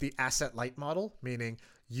Kumon with the asset light model, meaning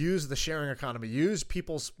use the sharing economy, use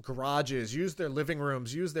people's garages, use their living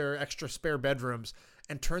rooms, use their extra spare bedrooms,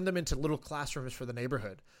 and turn them into little classrooms for the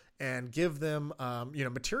neighborhood, and give them,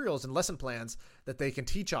 materials and lesson plans that they can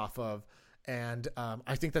teach off of. And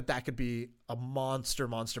I think that could be a monster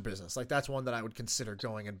business. Like, that's one that I would consider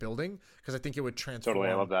going and building, because I think it would transform,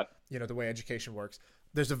 totally, I love that. The way education works.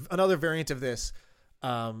 There's another variant of this.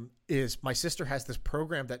 Is my sister has this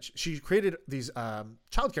program that she created, these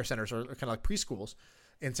childcare centers, or kind of like preschools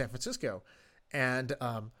in San Francisco. And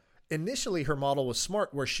initially her model was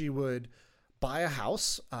smart, where she would buy a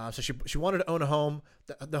house. So she wanted to own a home.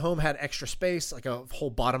 The home had extra space, like a whole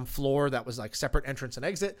bottom floor that was like separate entrance and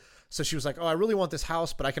exit. So she was like, oh, I really want this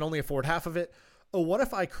house, but I can only afford half of it. Oh, what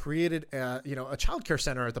if I created a childcare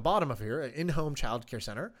center at the bottom of here, an in-home childcare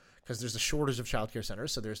center, because there's a shortage of childcare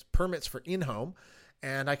centers. So there's permits for in-home,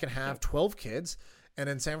 and I can have 12 kids. And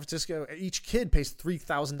in San Francisco, each kid pays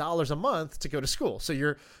 $3,000 a month to go to school. So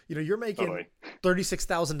you're making totally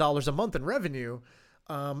 $36,000 a month in revenue.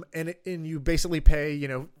 And you basically pay,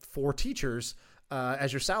 4 teachers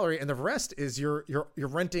as your salary, and the rest is you're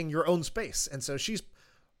renting your own space. And so she's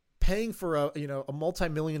paying for a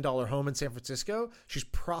multi-million-dollar home in San Francisco. She's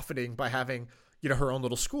profiting by having her own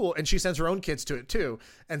little school, and she sends her own kids to it too.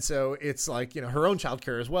 And so it's like her own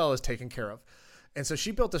childcare as well is taken care of. And so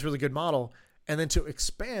she built this really good model. And then to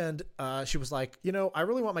expand, she was like, I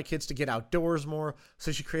really want my kids to get outdoors more.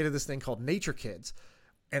 So she created this thing called Nature Kids.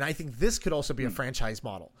 And I think this could also be a franchise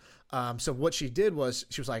model. So what she did was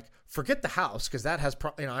she was like, forget the house, because that has,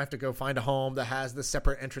 I have to go find a home that has the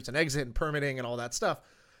separate entrance and exit and permitting and all that stuff.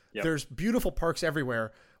 Yep. There's beautiful parks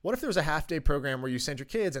everywhere. what if there was a half day program where you send your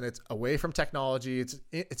kids and it's away from technology,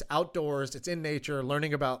 it's outdoors, it's in nature,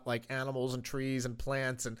 learning about like animals and trees and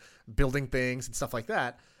plants and building things and stuff like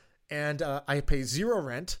that. And I pay zero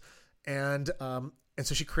rent, and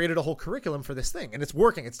so she created a whole curriculum for this thing, and it's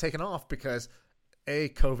working. It's taken off because A,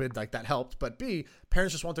 COVID, like that helped, but B,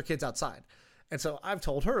 parents just want their kids outside. And so I've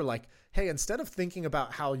told her, like, hey, instead of thinking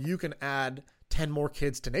about how you can add 10 more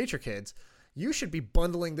kids to Nature Kids, you should be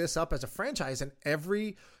bundling this up as a franchise, and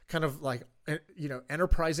every kind of like,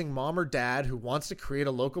 enterprising mom or dad who wants to create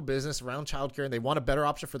a local business around childcare and they want a better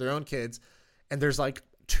option for their own kids, and there's like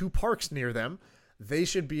 2 parks near them, they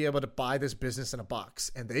should be able to buy this business in a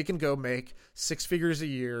box, and they can go make 6 figures a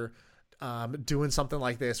year doing something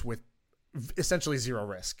like this with essentially zero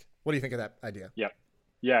risk. What do you think of that idea? Yep.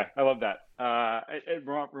 Yeah, I love that. It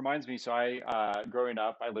reminds me. So growing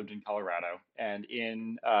up, I lived in Colorado, and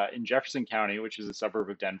in Jefferson County, which is a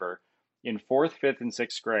suburb of Denver, in 4th, 5th, and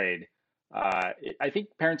 6th grade, I think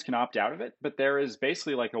parents can opt out of it, but there is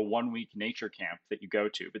basically like a 1-week nature camp that you go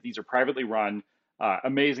to. But these are privately run,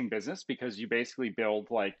 amazing business, because you basically build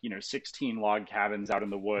 16 log cabins out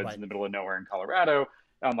in the woods Right. in the middle of nowhere in Colorado,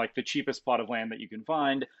 on like the cheapest plot of land that you can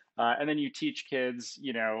find. And then you teach kids,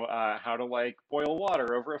 how to like boil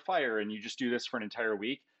water over a fire, and you just do this for an entire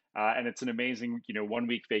week. And it's an amazing,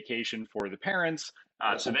 1-week vacation for the parents.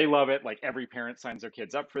 So they love it. Like every parent signs their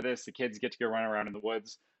kids up for this. The kids get to go run around in the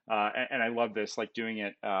woods. And I love this, like doing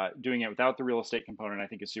it without the real estate component, I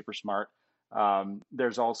think is super smart.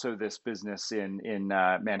 There's also this business in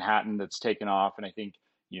Manhattan that's taken off. And I think,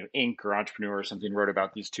 Inc. or Entrepreneur or something wrote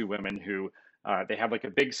about these 2 women who they have like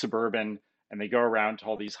a big Suburban, and they go around to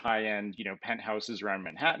all these high-end, penthouses around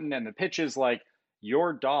Manhattan. And the pitch is like,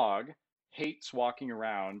 your dog hates walking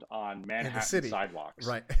around on Manhattan sidewalks.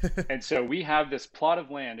 Right. And so we have this plot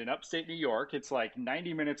of land in upstate New York. It's like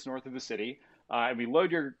 90 minutes north of the city. And we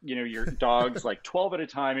load your dogs like 12 at a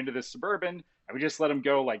time into this Suburban. And we just let them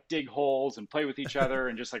go like dig holes and play with each other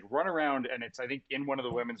and just like run around. And it's, I think, in one of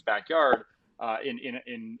the women's backyard in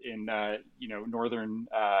northern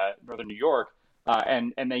New York.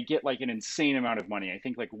 And they get like an insane amount of money. I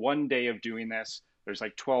think like one day of doing this, there's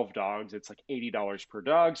like 12 dogs. It's like $80 per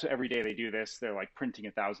dog. So every day they do this, they're like printing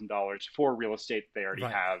 $1,000 for real estate they already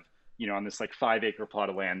Right. have, on this like 5-acre plot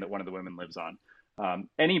of land that one of the women lives on.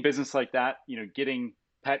 Any business like that, getting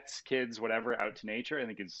pets, kids, whatever, out to nature, I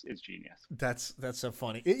think is genius. That's so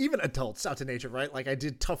funny. Even adults out to nature, right? Like I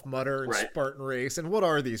did Tough Mudder and Right. Spartan Race, and what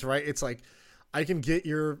are these, right? It's like I can get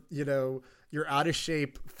your out of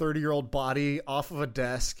shape 30-year-old body off of a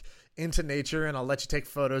desk into nature, and I'll let you take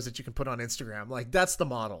photos that you can put on Instagram. Like that's the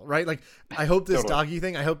model, right? Like I hope this Totally. doggy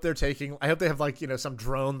thing, I hope they have like, some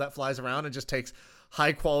drone that flies around and just takes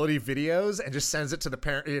high quality videos and just sends it to the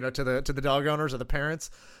parent, to the dog owners or the parents.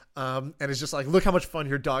 And it's just like, look how much fun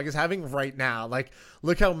your dog is having right now. Like,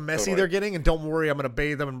 look how messy Totally. they're getting, and don't worry, I'm going to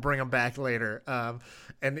bathe them and bring them back later.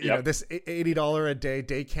 And Yep. this $80 a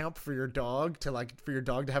day camp for your dog to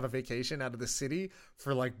have a vacation out of the city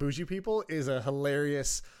for like bougie people is a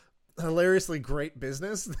hilariously great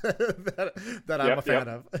business that I'm Yep, a fan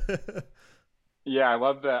yep. of. Yeah, I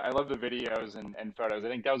love the videos and photos. I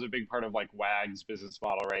think that was a big part of like WAG's business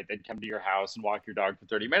model, right? They'd come to your house and walk your dog for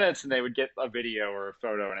 30 minutes, and they would get a video or a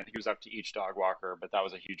photo. And I think it was up to each dog walker, but that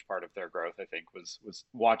was a huge part of their growth. I think was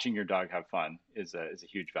watching your dog have fun is a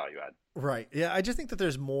huge value add. Right. Yeah. I just think that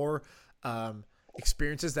there's more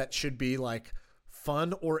experiences that should be like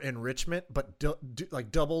fun or enrichment, but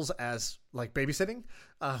like doubles as like babysitting.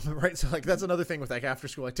 Right. So like that's another thing with like after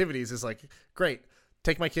school activities is like, great,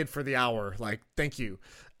 take my kid for the hour. Like, thank you.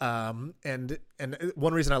 And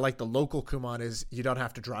one reason I like the local Kumon is you don't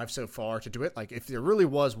have to drive so far to do it. Like if there really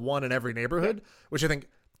was one in every neighborhood, which I think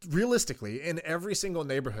realistically in every single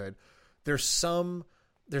neighborhood, there's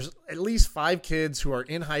at least 5 kids who are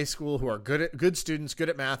in high school who are good students, good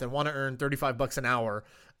at math, and want to earn $35 an hour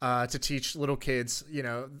to teach little kids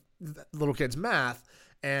math.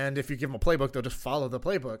 And if you give them a playbook, they'll just follow the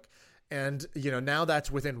playbook. And now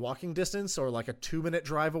that's within walking distance or like a 2-minute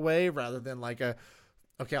drive away, rather than like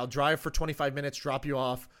I'll drive for 25 minutes, drop you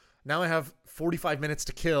off. Now I have 45 minutes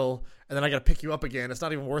to kill, and then I got to pick you up again. It's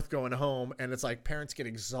not even worth going home. And it's like parents get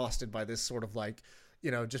exhausted by this sort of like,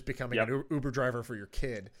 just becoming Yep. an Uber driver for your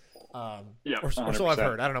kid. Yep, Or so 100%. I've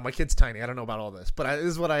heard. I don't know. My kid's tiny. I don't know about all this, but this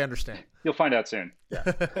is what I understand. You'll find out soon.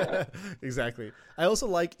 Yeah. Exactly. I also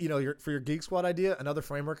like, for your Geek Squad idea, another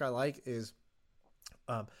framework I like is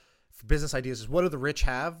for business ideas is what do the rich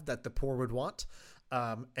have that the poor would want?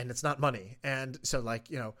 And it's not money. And so like,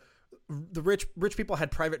 the rich people had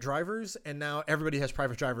private drivers, and now everybody has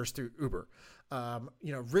private drivers through Uber.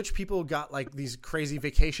 Rich people got like these crazy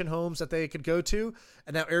vacation homes that they could go to.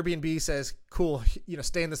 And now Airbnb says, cool,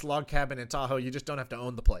 stay in this log cabin in Tahoe. You just don't have to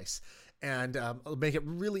own the place. And it'll make it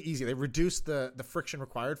really easy. They reduce the friction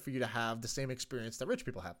required for you to have the same experience that rich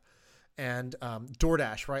people have. And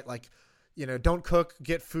DoorDash, right? Like, don't cook,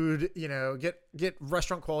 get food, get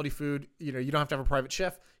restaurant quality food. You don't have to have a private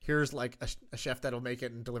chef. Here's like a chef that'll make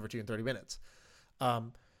it and deliver to you in 30 minutes.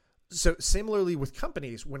 So similarly with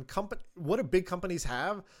companies, what do big companies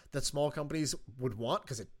have that small companies would want?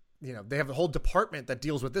 Because they have the whole department that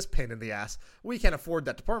deals with this pain in the ass. We can't afford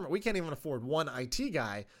that department. We can't even afford one IT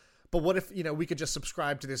guy. But what if, we could just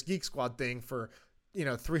subscribe to this Geek Squad thing for,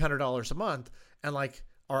 $300 a month and like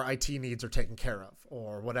our IT needs are taken care of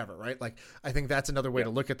or whatever, right? Like, I think that's another way to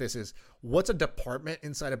look at this is what's a department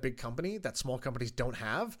inside a big company that small companies don't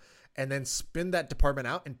have, and then spin that department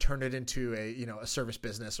out and turn it into a service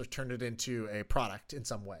business or turn it into a product in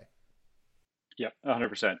some way. Yeah,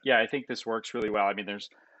 100%. Yeah, I think this works really well. I mean, there's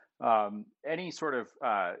any sort of,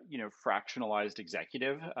 fractionalized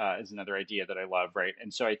executive is another idea that I love, right?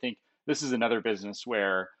 And so I think this is another business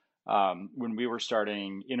where when we were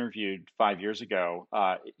starting Interviewed 5 years ago,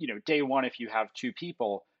 day one, if you have two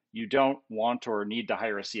people, you don't want or need to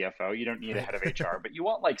hire a CFO. You don't need a head of HR, but you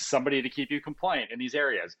want like somebody to keep you compliant in these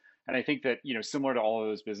areas. And I think that, similar to all of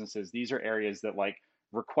those businesses, these are areas that like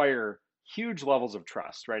require huge levels of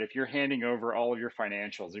trust, right? If you're handing over all of your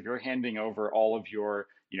financials, if you're handing over all of your,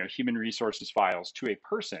 human resources files to a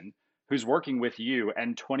person who's working with you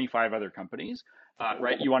and 25 other companies,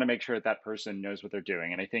 right? You want to make sure that person knows what they're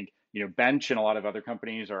doing. And I think, Bench and a lot of other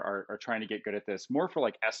companies are trying to get good at this more for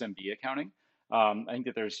like SMB accounting. I think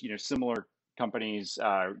that there's, similar companies,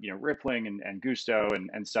 Rippling and Gusto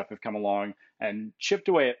and stuff have come along and chipped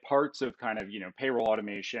away at parts of kind of, payroll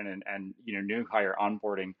automation and new hire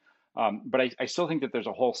onboarding. But I still think that there's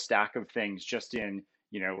a whole stack of things just in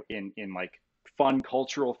like fun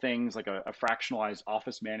cultural things like a fractionalized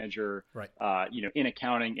office manager, right? In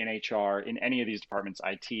accounting, in HR, in any of these departments,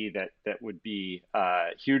 IT that would be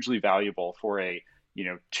hugely valuable for a,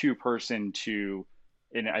 two-person to,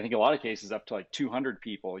 in I think a lot of cases up to like 200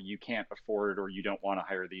 people, you can't afford or you don't want to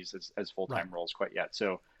hire these as full-time roles quite yet.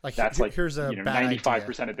 So like that's here's a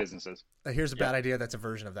 95% of businesses. Here's a bad idea. That's a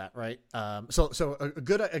version of that, right? So a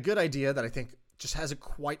good idea that I think just hasn't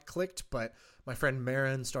quite clicked, but my friend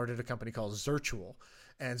Marin started a company called Zirtual,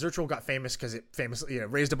 and Zirtual got famous because it famously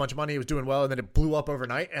raised a bunch of money. It was doing well, and then it blew up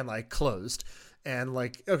overnight and like closed. And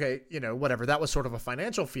like, okay, whatever. That was sort of a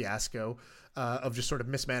financial fiasco of just sort of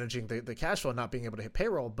mismanaging the cash flow, not being able to hit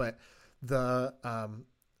payroll. But the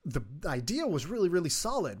idea was really, really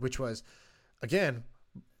solid, which was, again,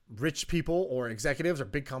 rich people or executives or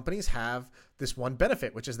big companies have this one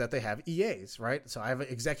benefit, which is that they have EAs, right? So I have an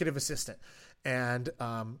executive assistant, and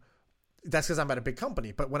that's because I'm at a big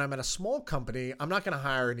company. But when I'm at a small company, I'm not going to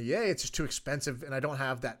hire an EA. It's just too expensive, and I don't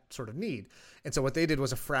have that sort of need. And so what they did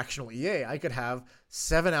was a fractional EA. I could have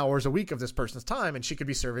 7 hours a week of this person's time, and she could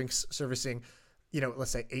be servicing,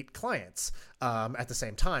 let's say 8 clients at the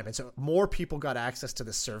same time. And so more people got access to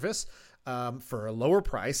this service for a lower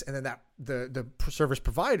price, and then that the service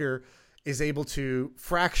provider is able to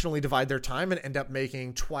fractionally divide their time and end up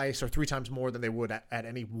making 2 or 3 times more than they would at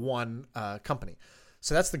any one company.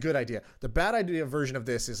 So that's the good idea. The bad idea version of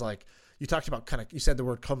this is like you talked about, you said the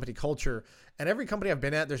word company culture, and every company I've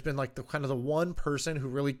been at, there's been like the one person who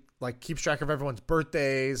really like keeps track of everyone's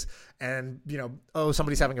birthdays and,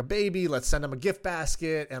 somebody's having a baby, let's send them a gift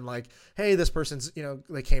basket, and like, hey, this person's,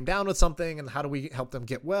 they came down with something and how do we help them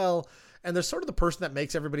get well? And there's sort of the person that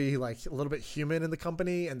makes everybody like a little bit human in the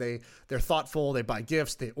company, and they're thoughtful, they buy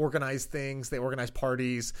gifts, they organize things, they organize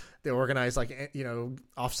parties, they organize like,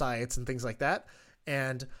 offsites and things like that.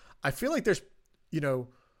 And I feel like there's,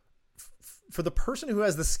 for the person who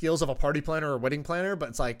has the skills of a party planner or a wedding planner, but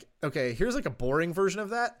it's like, okay, here's like a boring version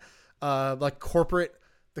of that, like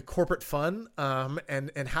the corporate fun.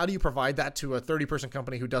 And how do you provide that to a 30-person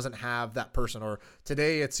company who doesn't have that person? Or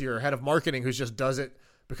today it's your head of marketing who just does it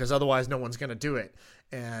because otherwise no one's going to do it.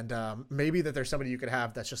 And maybe that there's somebody you could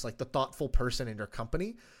have that's just like the thoughtful person in your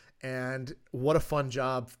company. And what a fun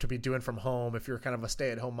job to be doing from home if you're kind of a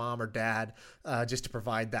stay-at-home mom or dad, just to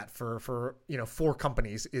provide that for 4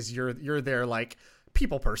 companies. Is you're their like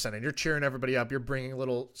people person, and you're cheering everybody up. You're bringing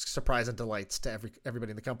little surprise and delights to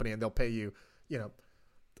everybody in the company, and they'll pay you,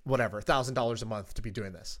 whatever, $1,000 a month to be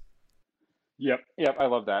doing this. Yep, I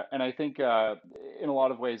love that, and I think in a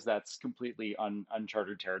lot of ways that's completely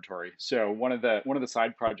uncharted territory. So one of the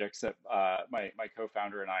side projects that my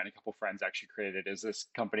co-founder and I and a couple friends actually created is this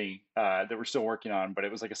company that we're still working on, but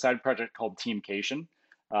it was like a side project called Teamcation,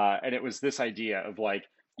 and it was this idea of like,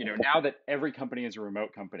 now that every company is a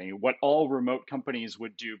remote company, what all remote companies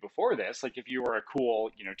would do before this, like if you were a cool,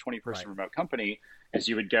 20-person Right. remote company, is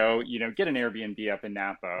you would go, get an Airbnb up in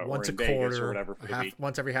Napa or Once a in Vegas or quarter, whatever for the week,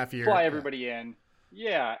 once every half year. fly Yeah. everybody in.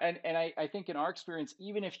 Yeah. And I think in our experience,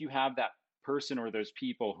 even if you have that person or those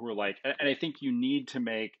people who are like, and I think you need to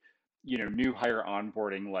make, new hire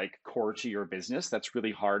onboarding like core to your business. That's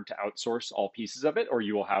really hard to outsource all pieces of it, or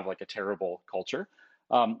you will have like a terrible culture.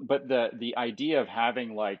 But the idea of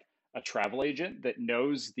having like a travel agent that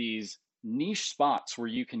knows these niche spots where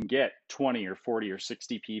you can get 20 or 40 or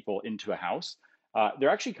 60 people into a house, they're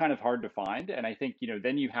actually kind of hard to find. And I think,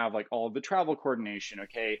 then you have like all of the travel coordination.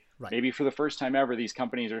 Okay, Right. maybe for the first time ever, these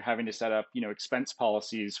companies are having to set up, expense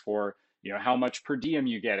policies for, how much per diem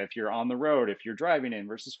you get if you're on the road, if you're driving in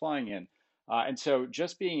versus flying in. And so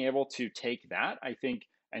just being able to take that, I think,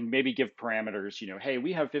 and maybe give parameters, hey,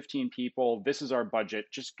 we have 15 people, this is our budget,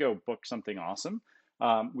 just go book something awesome.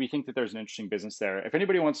 We think that there's an interesting business there. If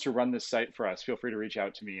anybody wants to run this site for us, feel free to reach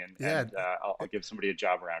out to me, and, Yeah. I'll give somebody a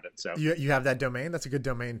job around it. So You have that domain. That's a good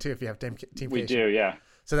domain too. If you have Teamcation. we do, yeah.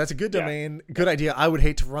 So that's a good Yeah. domain. Good idea. I would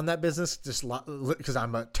hate to run that business just because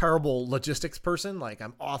I'm a terrible logistics person. Like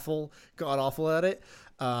I'm god awful at it.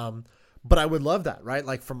 But I would love that, right?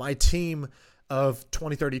 Like for my team of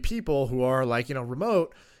 20, 30 people who are like,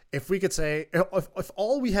 remote, if we could say, if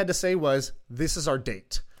all we had to say was, this is our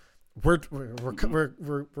date. We're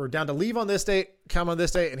down to leave on this date, come on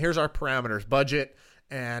this date, and here's our parameters, budget,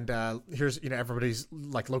 and here's everybody's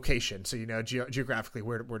like location, so geographically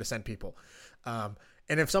where to send people.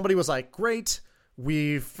 And if somebody was like, great,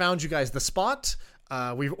 we've found you guys the spot,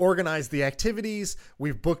 we've organized the activities,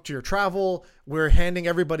 we've booked your travel, we're handing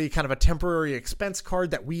everybody kind of a temporary expense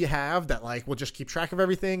card that we have that like we'll just keep track of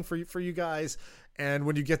everything for you guys, and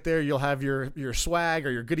when you get there you'll have your swag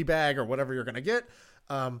or your goodie bag or whatever you're gonna get.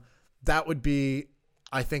 That would be,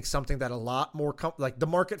 I think, something that a lot more like the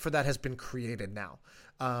market for that has been created now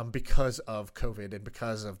because of COVID and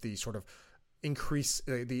because of the sort of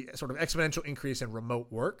the sort of exponential increase in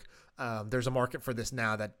remote work. There's a market for this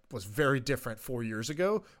now that was very different 4 years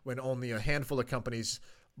ago when only a handful of companies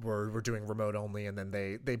were doing remote only, and then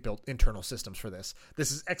they built internal systems for this.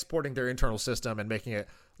 This is exporting their internal system and making it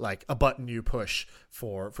like a button you push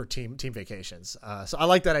for team vacations. So I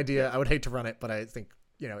like that idea. I would hate to run it, but I think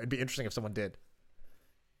it'd be interesting if someone did.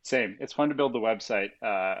 Same. It's fun to build the website.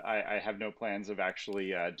 I have no plans of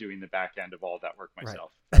actually doing the back end of all of that work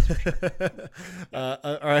myself. Right. That's for sure.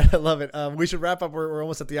 All right, I love it. We should wrap up. We're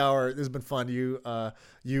almost at the hour. This has been fun. You're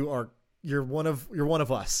one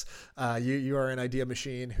of us. You are an idea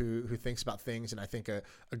machine who thinks about things in I think a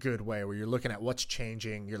good way, where you're looking at what's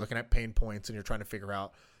changing, you're looking at pain points, and you're trying to figure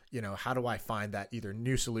out how do I find that either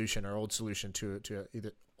new solution or old solution to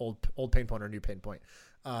either old pain point or new pain point.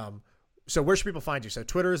 So where should people find you? So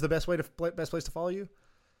Twitter is the best place to follow you?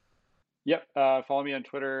 Yep. Follow me on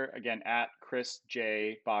Twitter, again, at Chris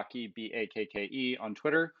J. Bakke, Bakke on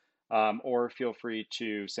Twitter. Or feel free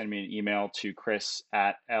to send me an email to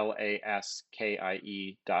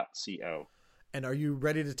chris@laskie.co. And are you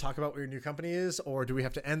ready to talk about what your new company is, or do we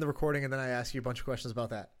have to end the recording and then I ask you a bunch of questions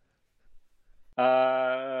about that?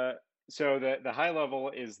 So the high level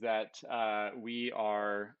is that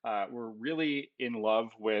we're really in love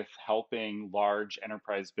with helping large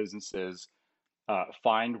enterprise businesses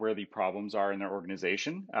find where the problems are in their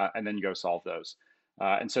organization and then go solve those.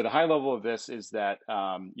 And so the high level of this is that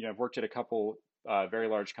I've worked at a couple very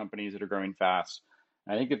large companies that are growing fast.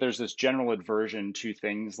 I think that there's this general aversion to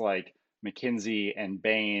things like McKinsey and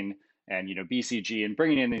Bain and BCG, and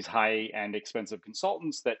bringing in these high-end expensive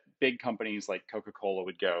consultants that big companies like Coca-Cola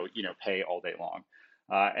would go pay all day long.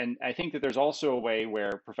 And I think that there's also a way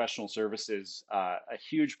where professional services, a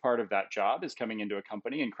huge part of that job is coming into a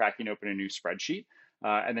company and cracking open a new spreadsheet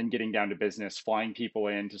and then getting down to business, flying people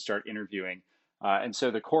in to start interviewing. And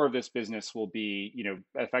so the core of this business will be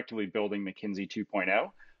effectively building McKinsey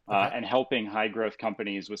 2.0. And helping high growth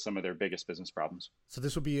companies with some of their biggest business problems. So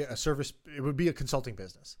this would be a service. It would be a consulting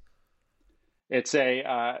business. It's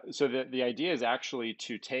so the idea is actually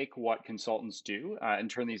to take what consultants do and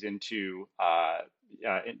turn these into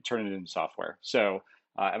turn it into software. So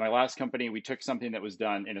at my last company, we took something that was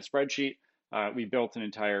done in a spreadsheet. We built an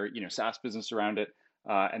entire SaaS business around it,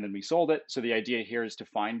 and then we sold it. So the idea here is to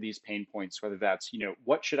find these pain points, whether that's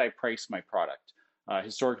what should I price my product.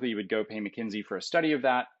 Historically, you would go pay McKinsey for a study of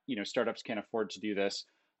that. Startups can't afford to do this.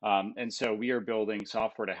 And so we are building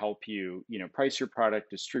software to help you, price your product,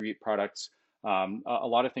 distribute products, a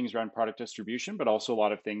lot of things around product distribution, but also a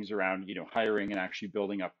lot of things around, hiring and actually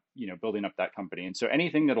building up that company. And so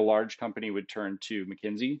anything that a large company would turn to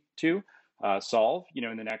McKinsey to, solve.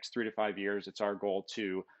 In the next 3 to 5 years, it's our goal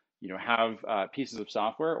to have pieces of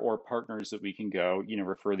software or partners that we can go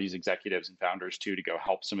refer these executives and founders to go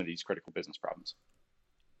help some of these critical business problems.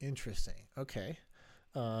 Interesting. Okay.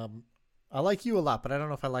 I like you a lot, but I don't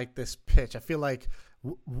know if I like this pitch. I feel like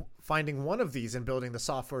finding one of these and building the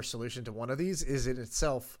software solution to one of these is in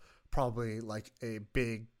itself probably like a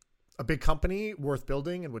big company worth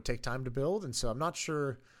building and would take time to build. And so I'm not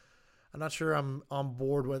sure I'm on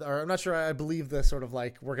board with, or I'm not sure I believe the sort of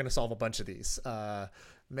like, we're going to solve a bunch of these.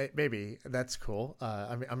 Maybe that's cool.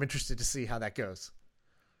 I'm interested to see how that goes.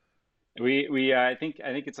 I think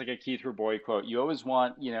it's like a Keith Raboy quote. You always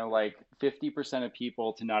want, like 50% of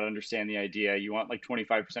people to not understand the idea. You want like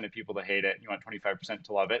 25% of people to hate it. You want 25%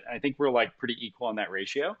 to love it. And I think we're like pretty equal on that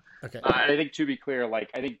ratio. Okay. I think to be clear, like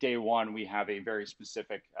I think day one, we have a very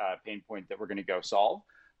specific pain point that we're going to go solve.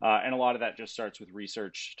 And a lot of that just starts with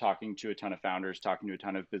research, talking to a ton of founders, talking to a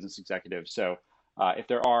ton of business executives. So if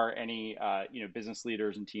there are any, business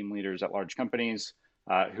leaders and team leaders at large companies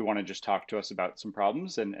who want to just talk to us about some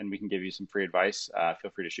problems and we can give you some free advice,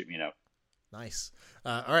 feel free to shoot me a note. Nice.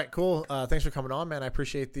 All right, cool. Thanks for coming on, man. I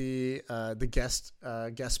appreciate the guest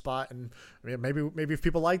spot, and maybe if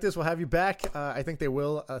people like this, we'll have you back. I think they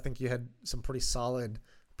will. I think you had some pretty solid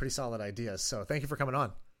ideas. So thank you for coming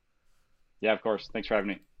on. Yeah, of course. Thanks for having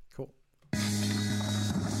me.